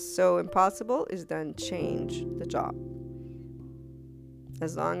that's just so impossible is then change the job.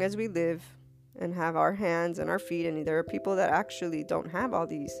 As long as we live and have our hands and our feet, and there are people that actually don't have all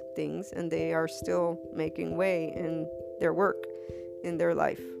these things and they are still making way in their work, in their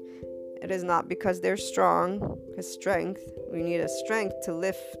life. It is not because they're strong, because strength, we need a strength to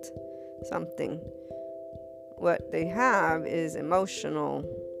lift something. What they have is emotional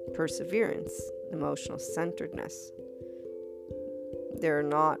perseverance, emotional centeredness. They're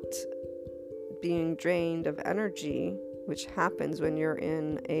not being drained of energy, which happens when you're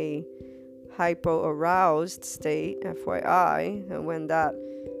in a hypo-aroused state, FYI, and when that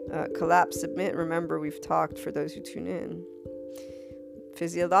collapse submit, remember we've talked for those who tune in.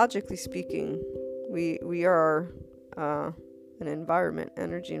 Physiologically speaking, we are an environment,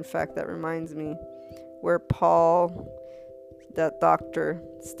 energy. In fact, that reminds me where Paul, that doctor,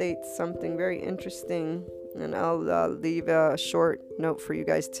 states something very interesting, and I'll leave a short note for you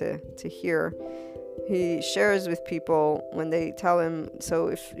guys to hear. He shares with people when they tell him, so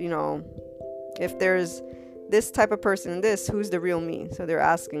if there's this type of person in this, who's the real me? So they're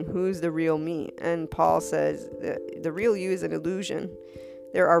asking, who's the real me? And Paul says, the real you is an illusion.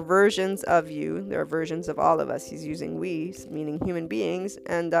 There are versions of you. There are versions of all of us. He's using we, meaning human beings,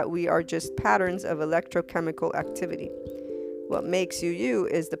 and that we are just patterns of electrochemical activity. What makes you you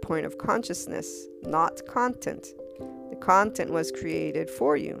is the point of consciousness, not content. The content was created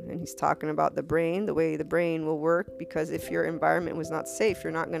for you. And he's talking about the brain, the way the brain will work, because if your environment was not safe,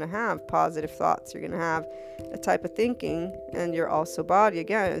 you're not going to have positive thoughts. You're going to have a type of thinking, and your also body,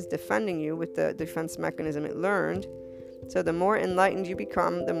 again, is defending you with the defense mechanism it learned. So the more enlightened you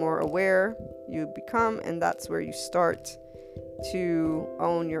become, the more aware you become, and that's where you start to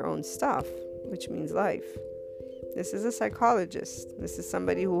own your own stuff, which means life. This is a psychologist. This is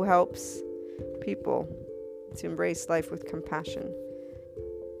somebody who helps people to embrace life with compassion.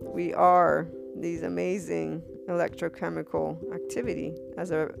 We are these amazing electrochemical activity.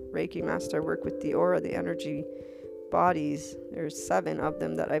 As a Reiki master, I work with the aura, the energy bodies. There's 7 of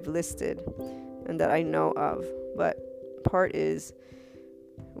them that I've listed and that I know of. But part is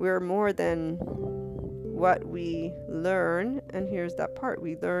we're more than what we learn, and here's that part.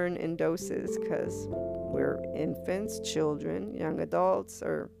 We learn in doses because we're infants, children, young adults,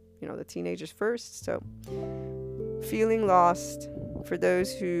 or the teenagers first. So feeling lost, For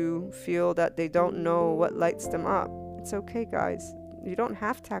those who feel that they don't know what lights them up, it's okay, guys. You don't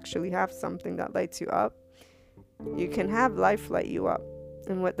have to actually have something that lights you up. You can have life light you up.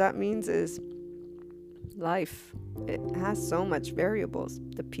 And what that means is life, it has so much variables.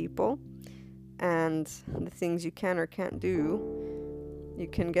 The people and the things you can or can't do. You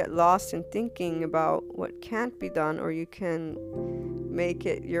can get lost in thinking about what can't be done, or you can make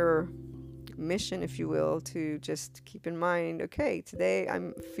it your mission, if you will, to just keep in mind, okay, today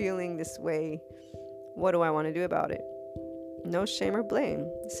I'm feeling this way. What do I want to do about it? No shame or blame.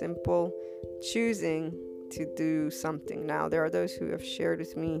 Simple choosing to do something. Now, there are those who have shared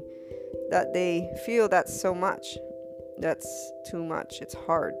with me that they feel that's so much. That's too much. It's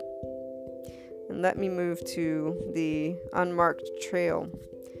hard. And let me move to the unmarked trail,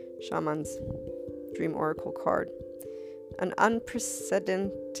 Shaman's Dream Oracle card. An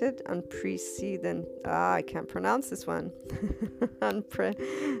unprecedented, I can't pronounce this one.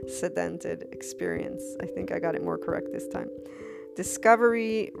 Unprecedented experience. I think I got it more correct this time.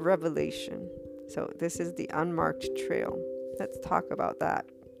 Discovery, revelation. So this is the unmarked trail. Let's talk about that.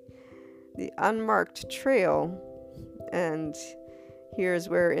 The unmarked trail, and here's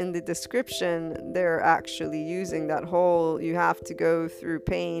where in the description they're actually using that whole you have to go through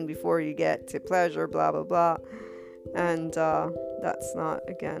pain before you get to pleasure, blah, blah, blah. And that's not,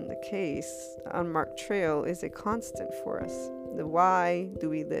 again, the case. The unmarked trail is a constant for us. The why do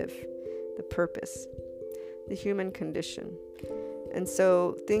we live? The purpose. The human condition. And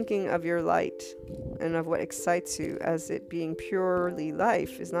so thinking of your light and of what excites you as it being purely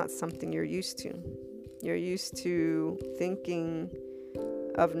life is not something you're used to. You're used to thinking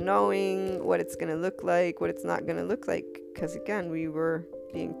of knowing what it's going to look like, what it's not going to look like. Because again, we were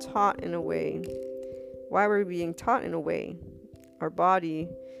being taught in a way. Why were we being taught in a way? Our body,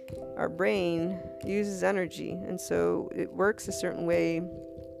 our brain uses energy. And so it works a certain way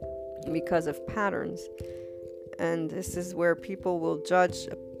because of patterns. And this is where people will judge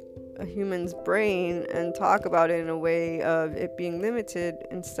a human's brain and talk about it in a way of it being limited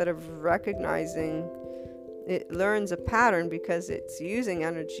instead of recognizing it learns a pattern because it's using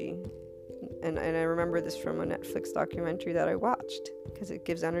energy. And I remember this from a Netflix documentary that I watched, because it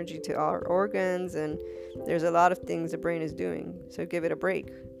gives energy to our organs, and there's a lot of things the brain is doing. So give it a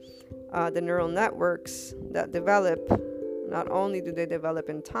break. The neural networks that develop, not only do they develop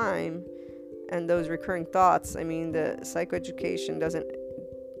in time, and those recurring thoughts, I mean, the psychoeducation doesn't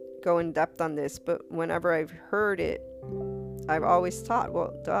go in depth on this, but whenever I've heard it, I've always thought,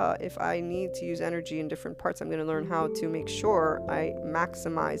 well, if I need to use energy in different parts, I'm going to learn how to make sure I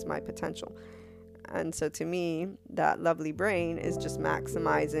maximize my potential. And so to me, that lovely brain is just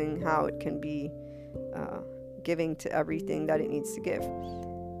maximizing how it can be giving to everything that it needs to give.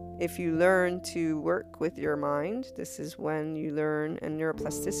 If you learn to work with your mind, this is when you learn, and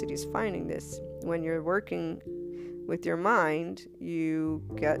neuroplasticity is finding this. When you're working with your mind, you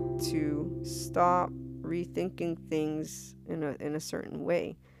get to stop rethinking things in a certain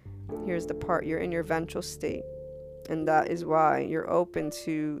way. Here's the part: you're in your ventral state, and that is why you're open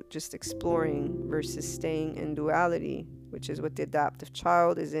to just exploring versus staying in duality, which is what the adaptive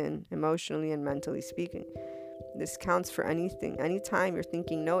child is in, emotionally and mentally speaking. This counts for anything. Anytime you're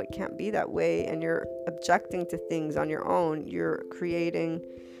thinking, no, it can't be that way, and you're objecting to things on your own, you're creating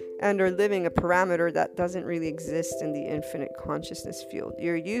and are living a parameter that doesn't really exist in the infinite consciousness field.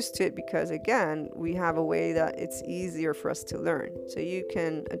 You're used to it because, again, we have a way that it's easier for us to learn. So you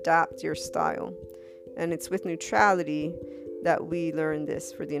can adapt your style. And it's with neutrality that we learn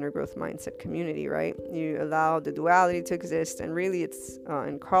this for the Inner Growth Mindset community, right? You allow the duality to exist, and really it's,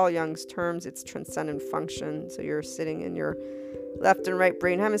 in Carl Jung's terms, it's transcendent function. So you're sitting in your left and right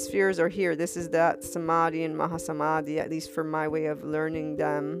brain hemispheres, or here, this is that samadhi and mahasamadhi, at least for my way of learning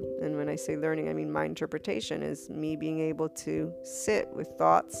them. And when I say learning, I mean my interpretation is me being able to sit with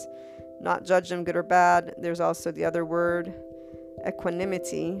thoughts, not judge them good or bad. There's also the other word,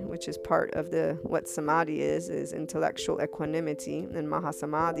 equanimity, which is part of what samadhi is intellectual equanimity, and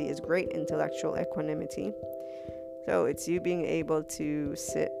mahasamadhi is great intellectual equanimity. So it's you being able to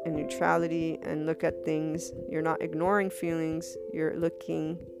sit in neutrality and look at things. You're not ignoring feelings. You're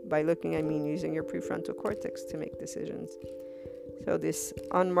looking, I mean using your prefrontal cortex to make decisions. So this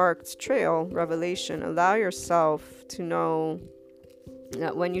unmarked trail, revelation, allow yourself to know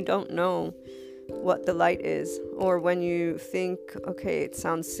that when you don't know what the light is, or when you think, okay, it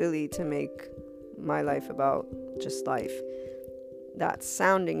sounds silly to make my life about just life. That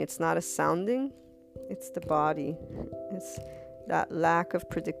sounding, it's not a sounding. It's the body. It's that lack of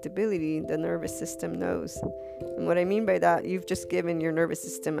predictability the nervous system knows. And what I mean by that, you've just given your nervous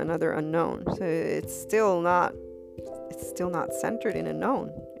system another unknown. So it's still not it's still not centered in a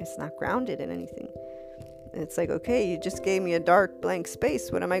known. It's not grounded in anything. It's like, okay, you just gave me a dark blank space.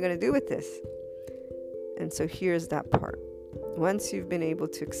 What am I going to do with this? And so here's that part. Once you've been able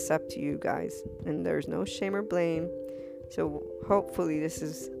to accept you guys, and there's no shame or blame. So hopefully this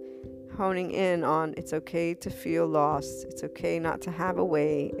is honing in on, it's okay to feel lost. It's okay not to have a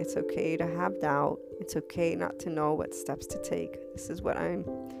way. It's okay to have doubt. It's okay not to know what steps to take. This is what I'm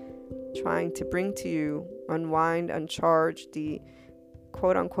trying to bring to you. Unwind, uncharge the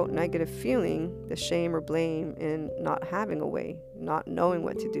quote unquote negative feeling, the shame or blame in not having a way, not knowing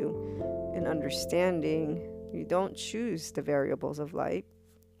what to do, and understanding you don't choose the variables of life.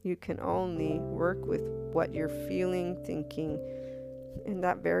 You can only work with what you're feeling, thinking, in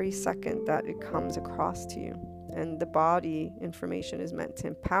that very second that it comes across to you. And the body information is meant to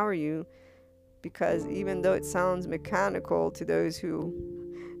empower you, because even though it sounds mechanical to those who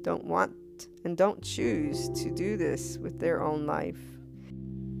don't want and don't choose to do this with their own life,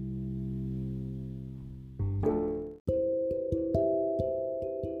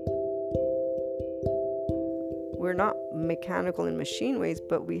 we're not mechanical in machine ways,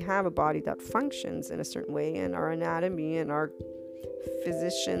 but we have a body that functions in a certain way, and our anatomy and our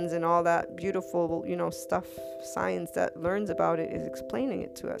physicians and all that beautiful, stuff, science that learns about it is explaining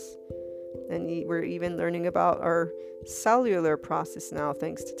it to us. And we're even learning about our cellular process now,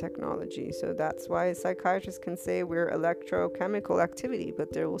 thanks to technology. So that's why psychiatrists can say we're electrochemical activity,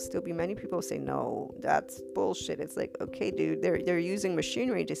 but there will still be many people who say, no, that's bullshit. It's like, okay, dude, they're using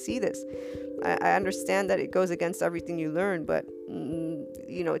machinery to see this. I understand that it goes against everything you learn, but,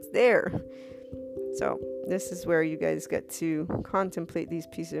 it's there. So this is where you guys get to contemplate these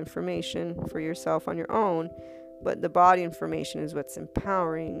pieces of information for yourself on your own. But the body information is what's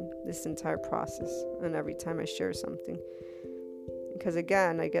empowering this entire process. And every time I share something, because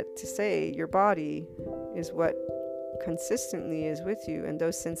again, I get to say your body is what consistently is with you. And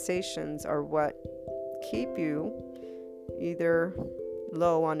those sensations are what keep you either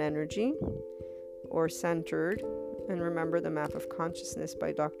low on energy or centered. And remember the map of consciousness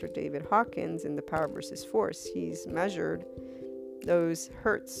by Dr. David Hawkins in The Power versus Force. He's measured those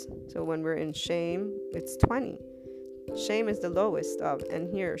hertz. So when we're in shame, it's 20. Shame is the lowest of. And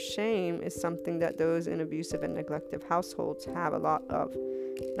here, shame is something that those in abusive and neglective households have a lot of.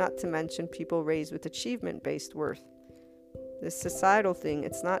 Not to mention people raised with achievement-based worth. This societal thing,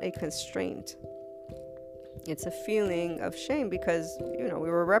 it's not a constraint. It's a feeling of shame because, we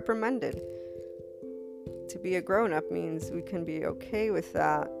were reprimanded. To be a grown-up means we can be okay with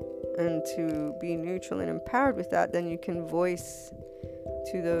that, and to be neutral and empowered with that, then you can voice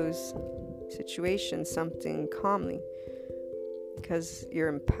to those situations something calmly because you're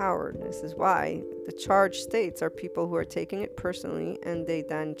empowered. This is why the charged states are people who are taking it personally and they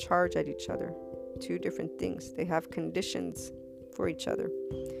then charge at each other. Two different things. They have conditions for each other.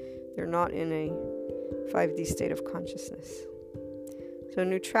 They're not in a 5D state of consciousness. So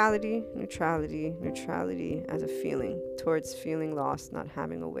neutrality as a feeling towards feeling lost, not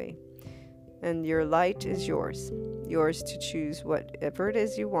having a way. And your light is yours to choose whatever it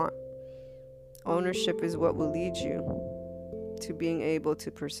is you want. Ownership is what will lead you to being able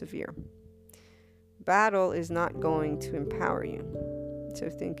to persevere. Battle is not going to empower you. So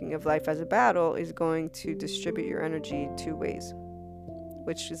thinking of life as a battle is going to distribute your energy two ways,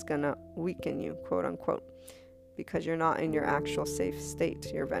 which is going to weaken you, quote unquote. Because you're not in your actual safe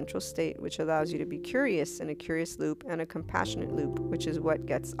state, your ventral state, which allows you to be curious in a curious loop and a compassionate loop, which is what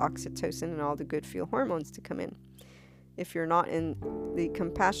gets oxytocin and all the good feel hormones to come in. If you're not in the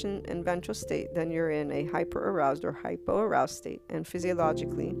compassion and ventral state, then you're in a hyper-aroused or hypo-aroused state, and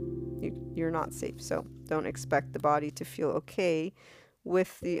physiologically, you're not safe. So don't expect the body to feel okay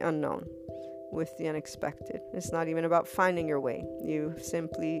with the unknown, with the unexpected. It's not even about finding your way. You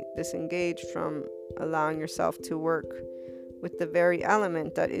simply disengage from allowing yourself to work with the very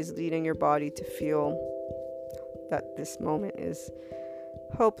element that is leading your body to feel that this moment is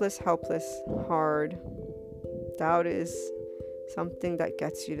hopeless, helpless, hard. Doubt is something that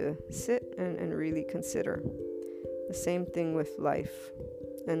gets you to sit and really consider. The same thing with life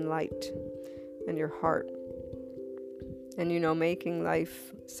and light and your heart. And making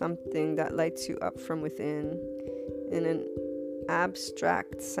life something that lights you up from within in an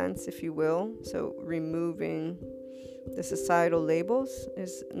abstract sense, if you will. So removing the societal labels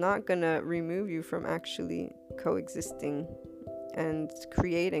is not going to remove you from actually coexisting and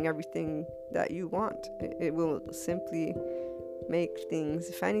creating everything that you want. It will simply make things,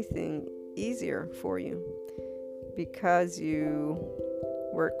 if anything, easier for you because you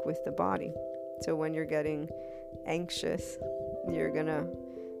work with the body. So when you're getting anxious, you're gonna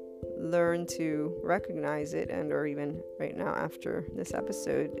learn to recognize it, and or even right now after this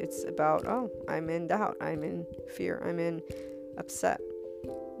episode, it's about, oh, I'm in doubt, I'm in fear, I'm in upset.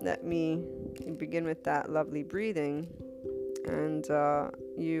 Let me begin with that lovely breathing, and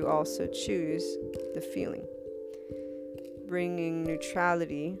you also choose the feeling, bringing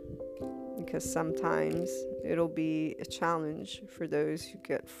neutrality, because sometimes it'll be a challenge for those who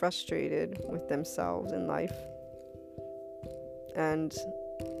get frustrated with themselves in life. And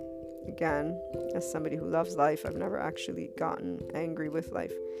again, as somebody who loves life, I've never actually gotten angry with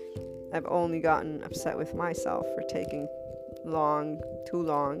life. I've only gotten upset with myself for taking too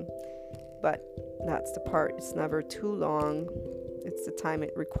long. But that's the part. It's never too long. It's the time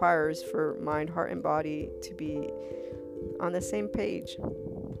it requires for mind, heart, and body to be on the same page.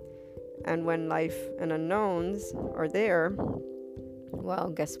 And when life and unknowns are there, well,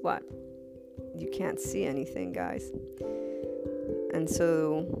 guess what? You can't see anything, guys. And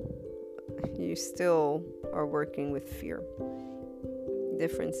so you still are working with fear. The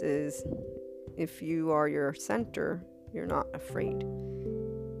difference is, if you are your center, you're not afraid.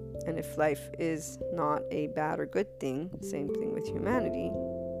 And if life is not a bad or good thing, same thing with humanity,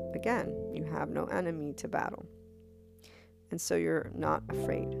 again, you have no enemy to battle. And so you're not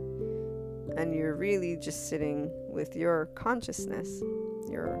afraid. And you're really just sitting with your consciousness,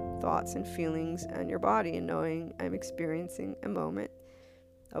 your thoughts and feelings, and your body, and knowing I'm experiencing a moment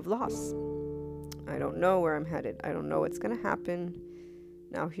of loss. I don't know where I'm headed. I don't know what's going to happen.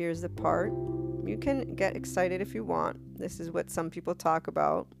 Now, here's the part. You can get excited if you want. This is what some people talk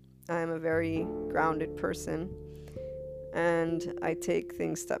about. I'm a very grounded person, and I take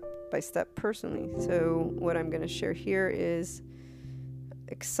things step by step personally. So what I'm going to share here is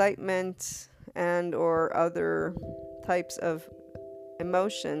excitement and or other types of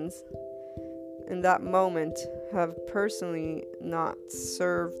emotions in that moment have personally not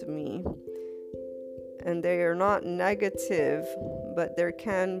served me. And they are not negative, but there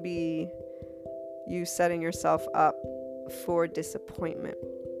can be you setting yourself up for disappointment.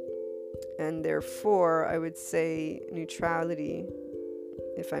 And therefore, I would say neutrality,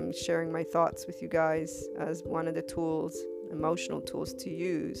 if I'm sharing my thoughts with you guys as one of the tools, emotional tools to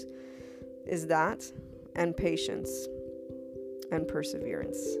use, is that, and patience and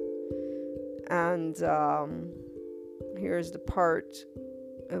perseverance. And here's the part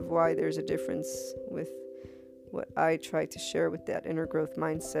of why there's a difference with what I try to share with that inner growth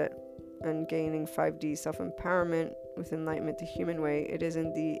mindset and gaining 5D self-empowerment with enlightenment the human way. It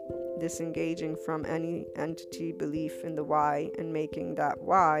isn't the disengaging from any entity belief in the why and making that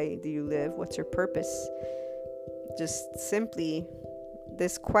why do you live, what's your purpose. Just simply,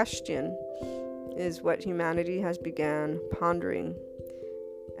 this question is what humanity has began pondering,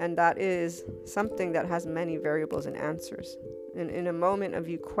 and that is something that has many variables and answers. And in a moment of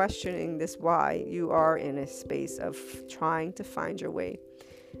you questioning this why, you are in a space of trying to find your way,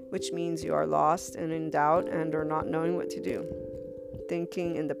 which means you are lost and in doubt and are not knowing what to do.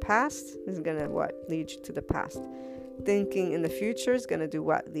 Thinking in the past is going to lead you to the past. Thinking in the future is going to do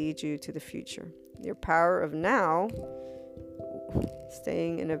what? Lead you to the future. Your power of now,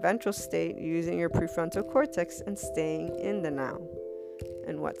 staying in a ventral state, using your prefrontal cortex and staying in the now.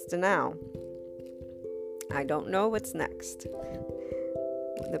 And what's the now? I don't know what's next.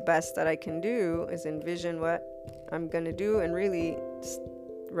 The best that I can do is envision what I'm going to do and really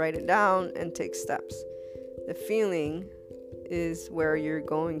write it down and take steps. The feeling is where you're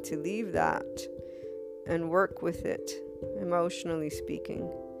going to leave that and work with it, emotionally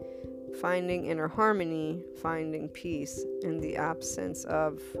speaking. Finding inner harmony, finding peace in the absence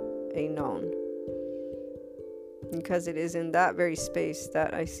of a known. Because it is in that very space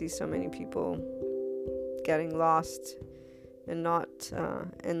that I see so many people getting lost and not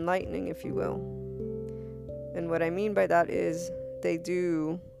enlightening, if you will. And what I mean by that is they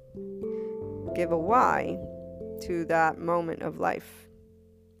do give a why to that moment of life,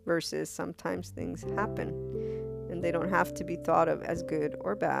 versus sometimes things happen and they don't have to be thought of as good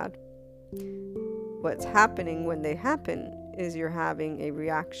or bad. What's happening when they happen is you're having a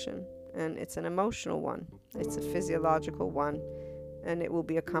reaction, and it's an emotional one, it's a physiological one, and it will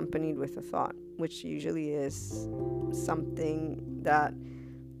be accompanied with a thought, which usually is something that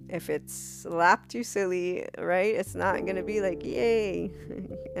if it's slapped you silly, right, it's not going to be like, yay.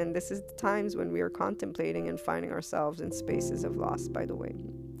 And this is the times when we are contemplating and finding ourselves in spaces of loss, by the way,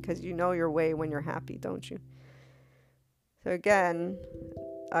 because you know your way when you're happy, don't you? So again,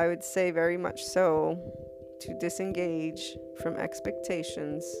 I would say very much so to disengage from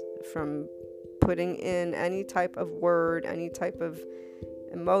expectations, from putting in any type of word, any type of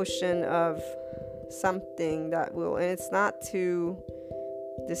emotion of something that will, and it's not to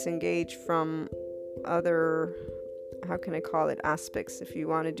disengage from other, how can I call it, aspects. If you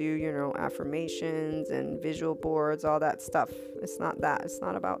want to do, affirmations and visual boards, all that stuff, it's not that. It's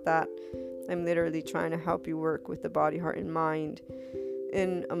not about that. I'm literally trying to help you work with the body, heart, and mind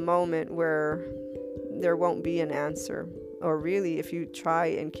in a moment where there won't be an answer. Or really, if you try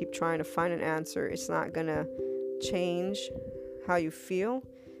and keep trying to find an answer, it's not going to change how you feel.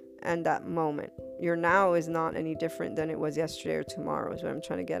 And that moment, your now is not any different than it was yesterday or tomorrow, is what I'm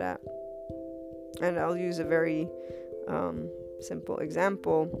trying to get at. And I'll use a very simple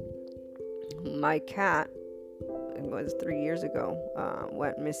example. My cat, it was 3 years ago,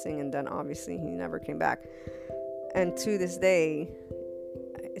 went missing, and then obviously he never came back. And to this day,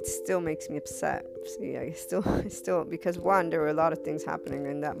 it still makes me upset. See, I still, because one, there were a lot of things happening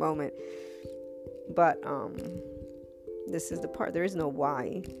in that moment. But this is the part, there is no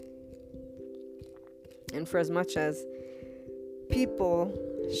why. And for as much as people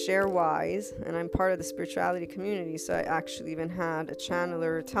share whys, and I'm part of the spirituality community, so I actually even had a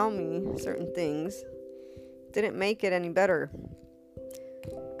channeler tell me certain things, didn't make it any better.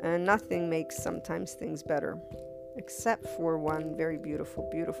 And nothing makes sometimes things better, except for one very beautiful,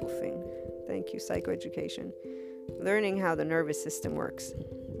 beautiful thing. Thank you, psychoeducation. Learning how the nervous system works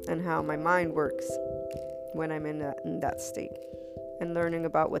and how my mind works when I'm in that state, and learning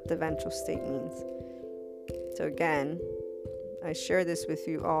about what the ventral state means. So again, I share this with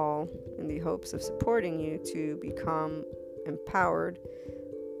you all in the hopes of supporting you to become empowered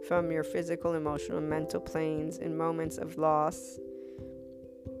from your physical, emotional, and mental planes in moments of loss,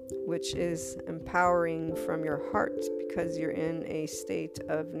 which is empowering from your heart, because you're in a state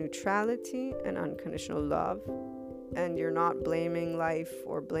of neutrality and unconditional love, and you're not blaming life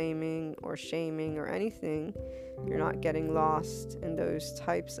or blaming or shaming or anything. You're not getting lost in those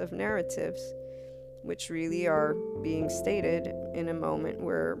types of narratives, which really are being stated in a moment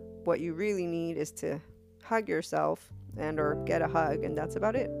where what you really need is to hug yourself or get a hug, and that's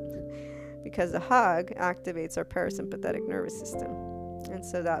about it. Because the hug activates our parasympathetic nervous system. And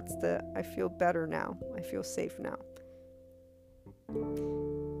so that's I feel better now. I feel safe now.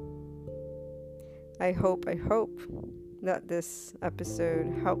 I hope that this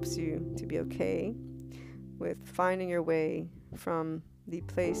episode helps you to be okay with finding your way from the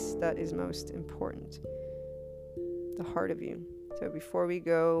place that is most important, the heart of you. So before we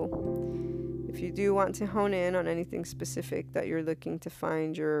go, if you do want to hone in on anything specific that you're looking to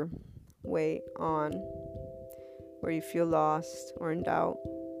find your way on, where you feel lost or in doubt,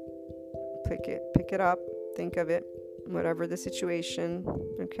 pick it up, think of it, whatever the situation,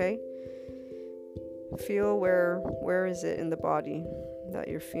 okay? Feel where is it in the body that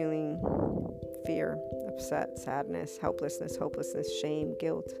you're feeling fear, upset, sadness, helplessness, hopelessness, shame,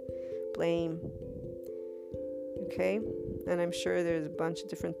 guilt, blame, okay? And I'm sure there's a bunch of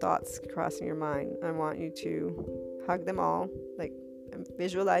different thoughts crossing your mind. I want you to hug them all, like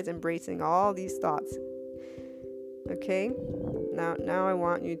visualize embracing all these thoughts. Okay, now I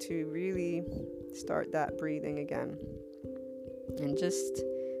want you to really start that breathing again and just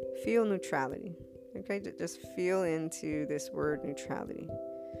feel neutrality. Okay, just feel into this word neutrality.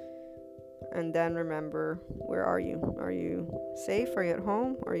 And then remember, where are you? Are you safe? Are you at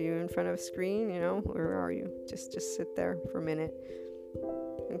home? Are you in front of a screen? Where are you? Just sit there for a minute.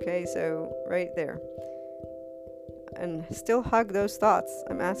 Okay, so right there. And still hug those thoughts.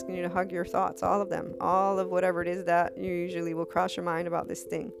 I'm asking you to hug your thoughts, all of them, all of whatever it is that you usually will cross your mind about this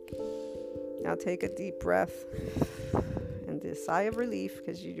thing. Now take a deep breath and a sigh of relief,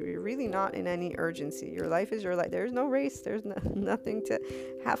 because you're really not in any urgency. Your life is your life. There's no race. There's nothing to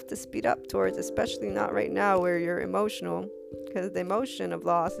have to speed up towards, especially not right now where you're emotional, because the emotion of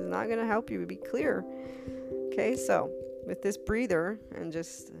loss is not going to help you be clear. Okay, so with this breather and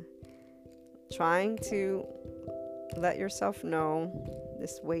just trying to let yourself know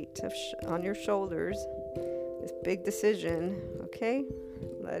this weight on your shoulders, this big decision, okay?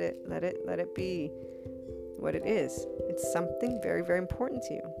 Let it be what it is. It's something very, very important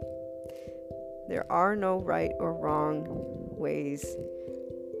to you. There are no right or wrong ways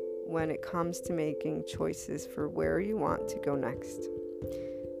when it comes to making choices for where you want to go next.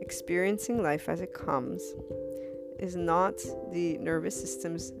 Experiencing life as it comes is not the nervous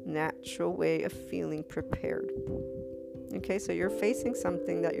system's natural way of feeling prepared. Okay, so you're facing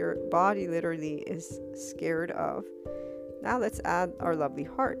something that your body literally is scared of. Now let's add our lovely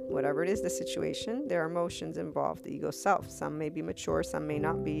heart. Whatever it is, the situation, there are emotions involved, the ego self. Some may be mature, some may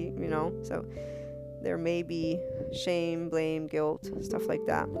not be, so there may be shame, blame, guilt, stuff like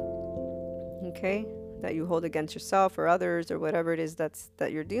that. Okay, that you hold against yourself or others or whatever it is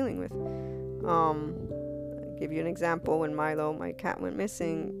that you're dealing with. Give you an example. When Milo, my cat, went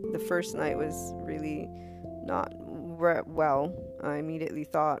missing, the first night was really not well. I immediately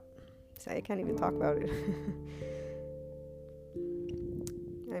thought, I can't even talk about it.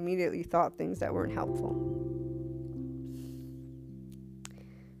 I immediately thought things that weren't helpful.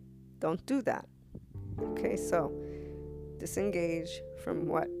 Don't do that. Okay, so disengage from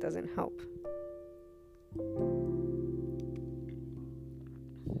what doesn't help.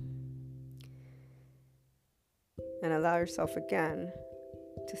 And allow yourself again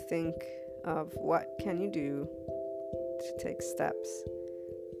to think of what can you do to take steps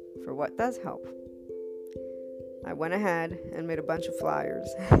for what does help. I went ahead and made a bunch of flyers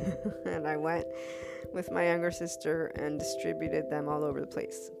and I went with my younger sister and distributed them all over the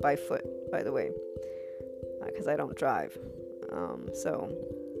place by foot, by the way, because I don't drive. So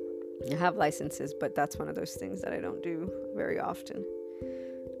I have licenses, but that's one of those things that I don't do very often.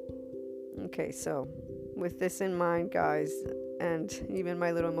 Okay, so with this in mind, guys, and even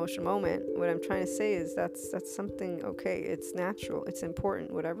my little emotional moment, what I'm trying to say is that's something, okay, it's natural, it's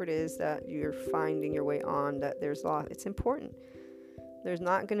important, whatever it is that you're finding your way on, that there's loss, it's important. There's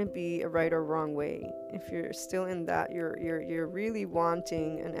not going to be a right or wrong way. If you're still in that, you're really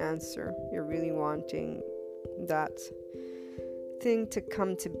wanting an answer. You're really wanting that thing to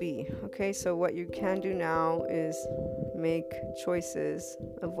come to be. Okay, so what you can do now is make choices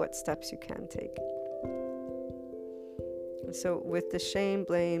of what steps you can take. So with the shame,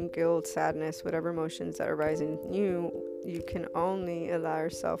 blame, guilt, sadness, whatever emotions that arise in you, you can only allow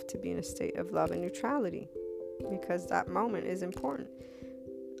yourself to be in a state of love and neutrality, because that moment is important.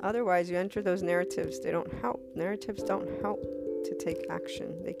 Otherwise, you enter those narratives. They don't help. Narratives don't help to take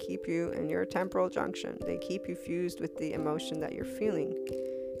action. They keep you in your temporal junction. They keep you fused with the emotion that you're feeling.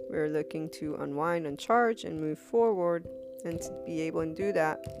 We're looking to unwind and charge and move forward, and to be able to do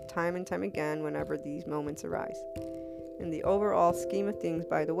that time and time again whenever these moments arise. In the overall scheme of things,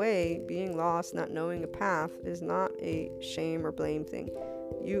 by the way, being lost, not knowing a path, is not a shame or blame thing.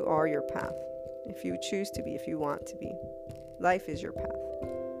 You are your path. If you choose to be, if you want to be. Life is your path.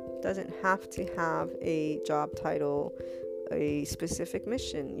 It doesn't have to have a job title, a specific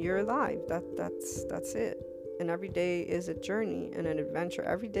mission. You're alive. That's it. And every day is a journey and an adventure.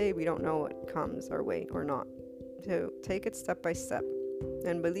 Every day we don't know what comes our way or not. So take it step by step.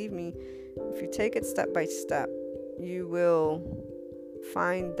 And believe me, if you take it step by step, you will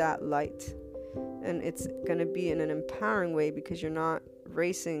find that light, and it's going to be in an empowering way, because you're not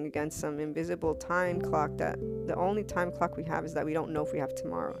racing against some invisible time clock. That the only time clock we have is that we don't know if we have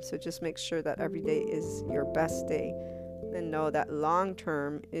tomorrow. So just make sure that every day is your best day, and know that long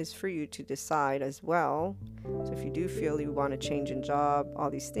term is for you to decide as well. So if you do feel you want to change in job,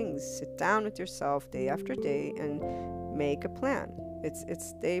 all these things, sit down with yourself day after day and make a plan.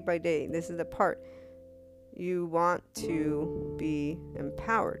 It's day by day. This is the part. You want to be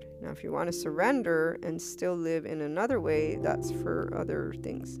empowered. Now, if you want to surrender and still live in another way, that's for other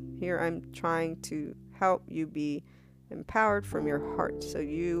things. Here, I'm trying to help you be empowered from your heart. So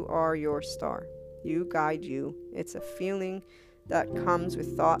you are your star. You guide you. It's a feeling that comes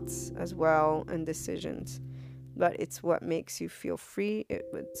with thoughts as well and decisions. But it's what makes you feel free.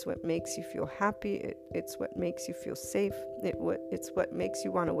 It's what makes you feel happy. It's what makes you feel safe. It's what makes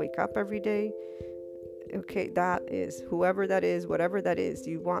you want to wake up every day. Okay, that is, whoever that is, whatever that is,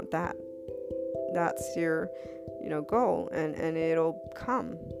 you want that. That's your, goal, and it'll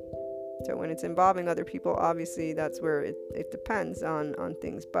come. So when it's involving other people, obviously that's where it depends on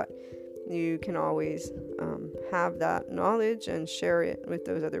things, but you can always have that knowledge and share it with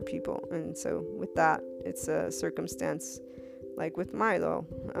those other people. And so with that, it's a circumstance like with Milo.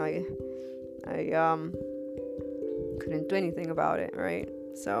 I couldn't do anything about it, right?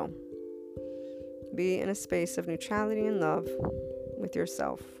 So be in a space of neutrality and love with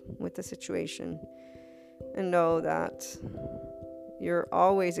yourself, with the situation, and know that you're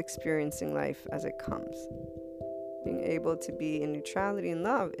always experiencing life as it comes. Being able to be in neutrality and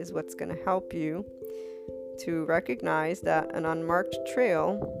love is what's going to help you to recognize that an unmarked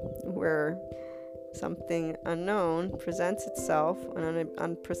trail where something unknown presents itself, an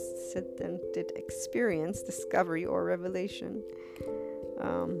unprecedented experience, discovery, or revelation,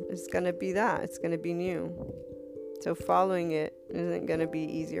 is going to be that. It's going to be new. So following it isn't going to be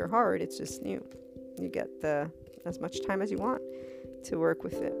easy or hard. It's just new. You get as much time as you want to work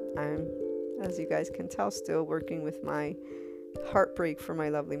with it. I'm, as you guys can tell, still working with my heartbreak for my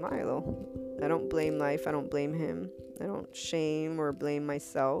lovely Milo. I don't blame life. I don't blame him. I don't shame or blame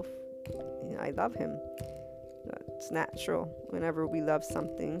myself. I love him. It's natural whenever we love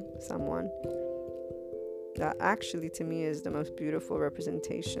someone. That actually, to me, is the most beautiful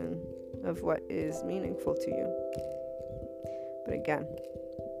representation of what is meaningful to you. But again,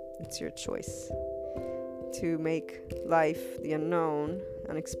 it's your choice to make life, the unknown,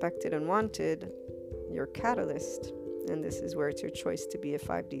 unexpected, unwanted, your catalyst. And this is where it's your choice to be a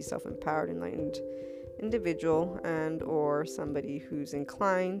 5D self-empowered, enlightened individual and or somebody who's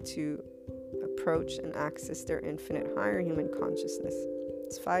inclined to approach and access their infinite higher human consciousness.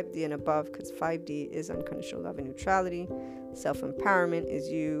 It's 5D and above, because 5D is unconditional love and neutrality. Self-empowerment is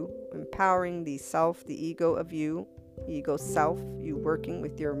you empowering the self, the ego of you, ego self, you working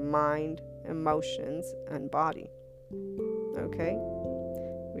with your mind, emotions, and body. Okay?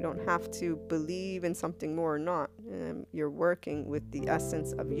 We don't have to believe in something more or not. You're working with the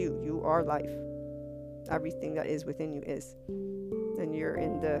essence of you. You are life. Everything that is within you is. And you're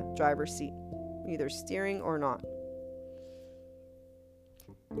in the driver's seat, either steering or not.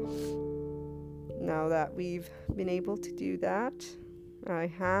 Now that we've been able to do that, I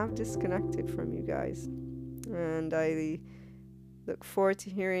have disconnected from you guys. And I look forward to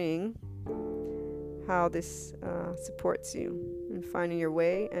hearing how this supports you in finding your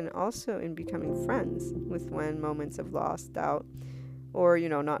way, and also in becoming friends with when moments of loss, doubt, or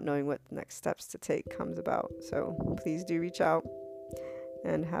not knowing what the next steps to take comes about. So please do reach out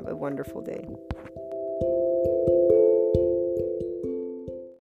and have a wonderful day.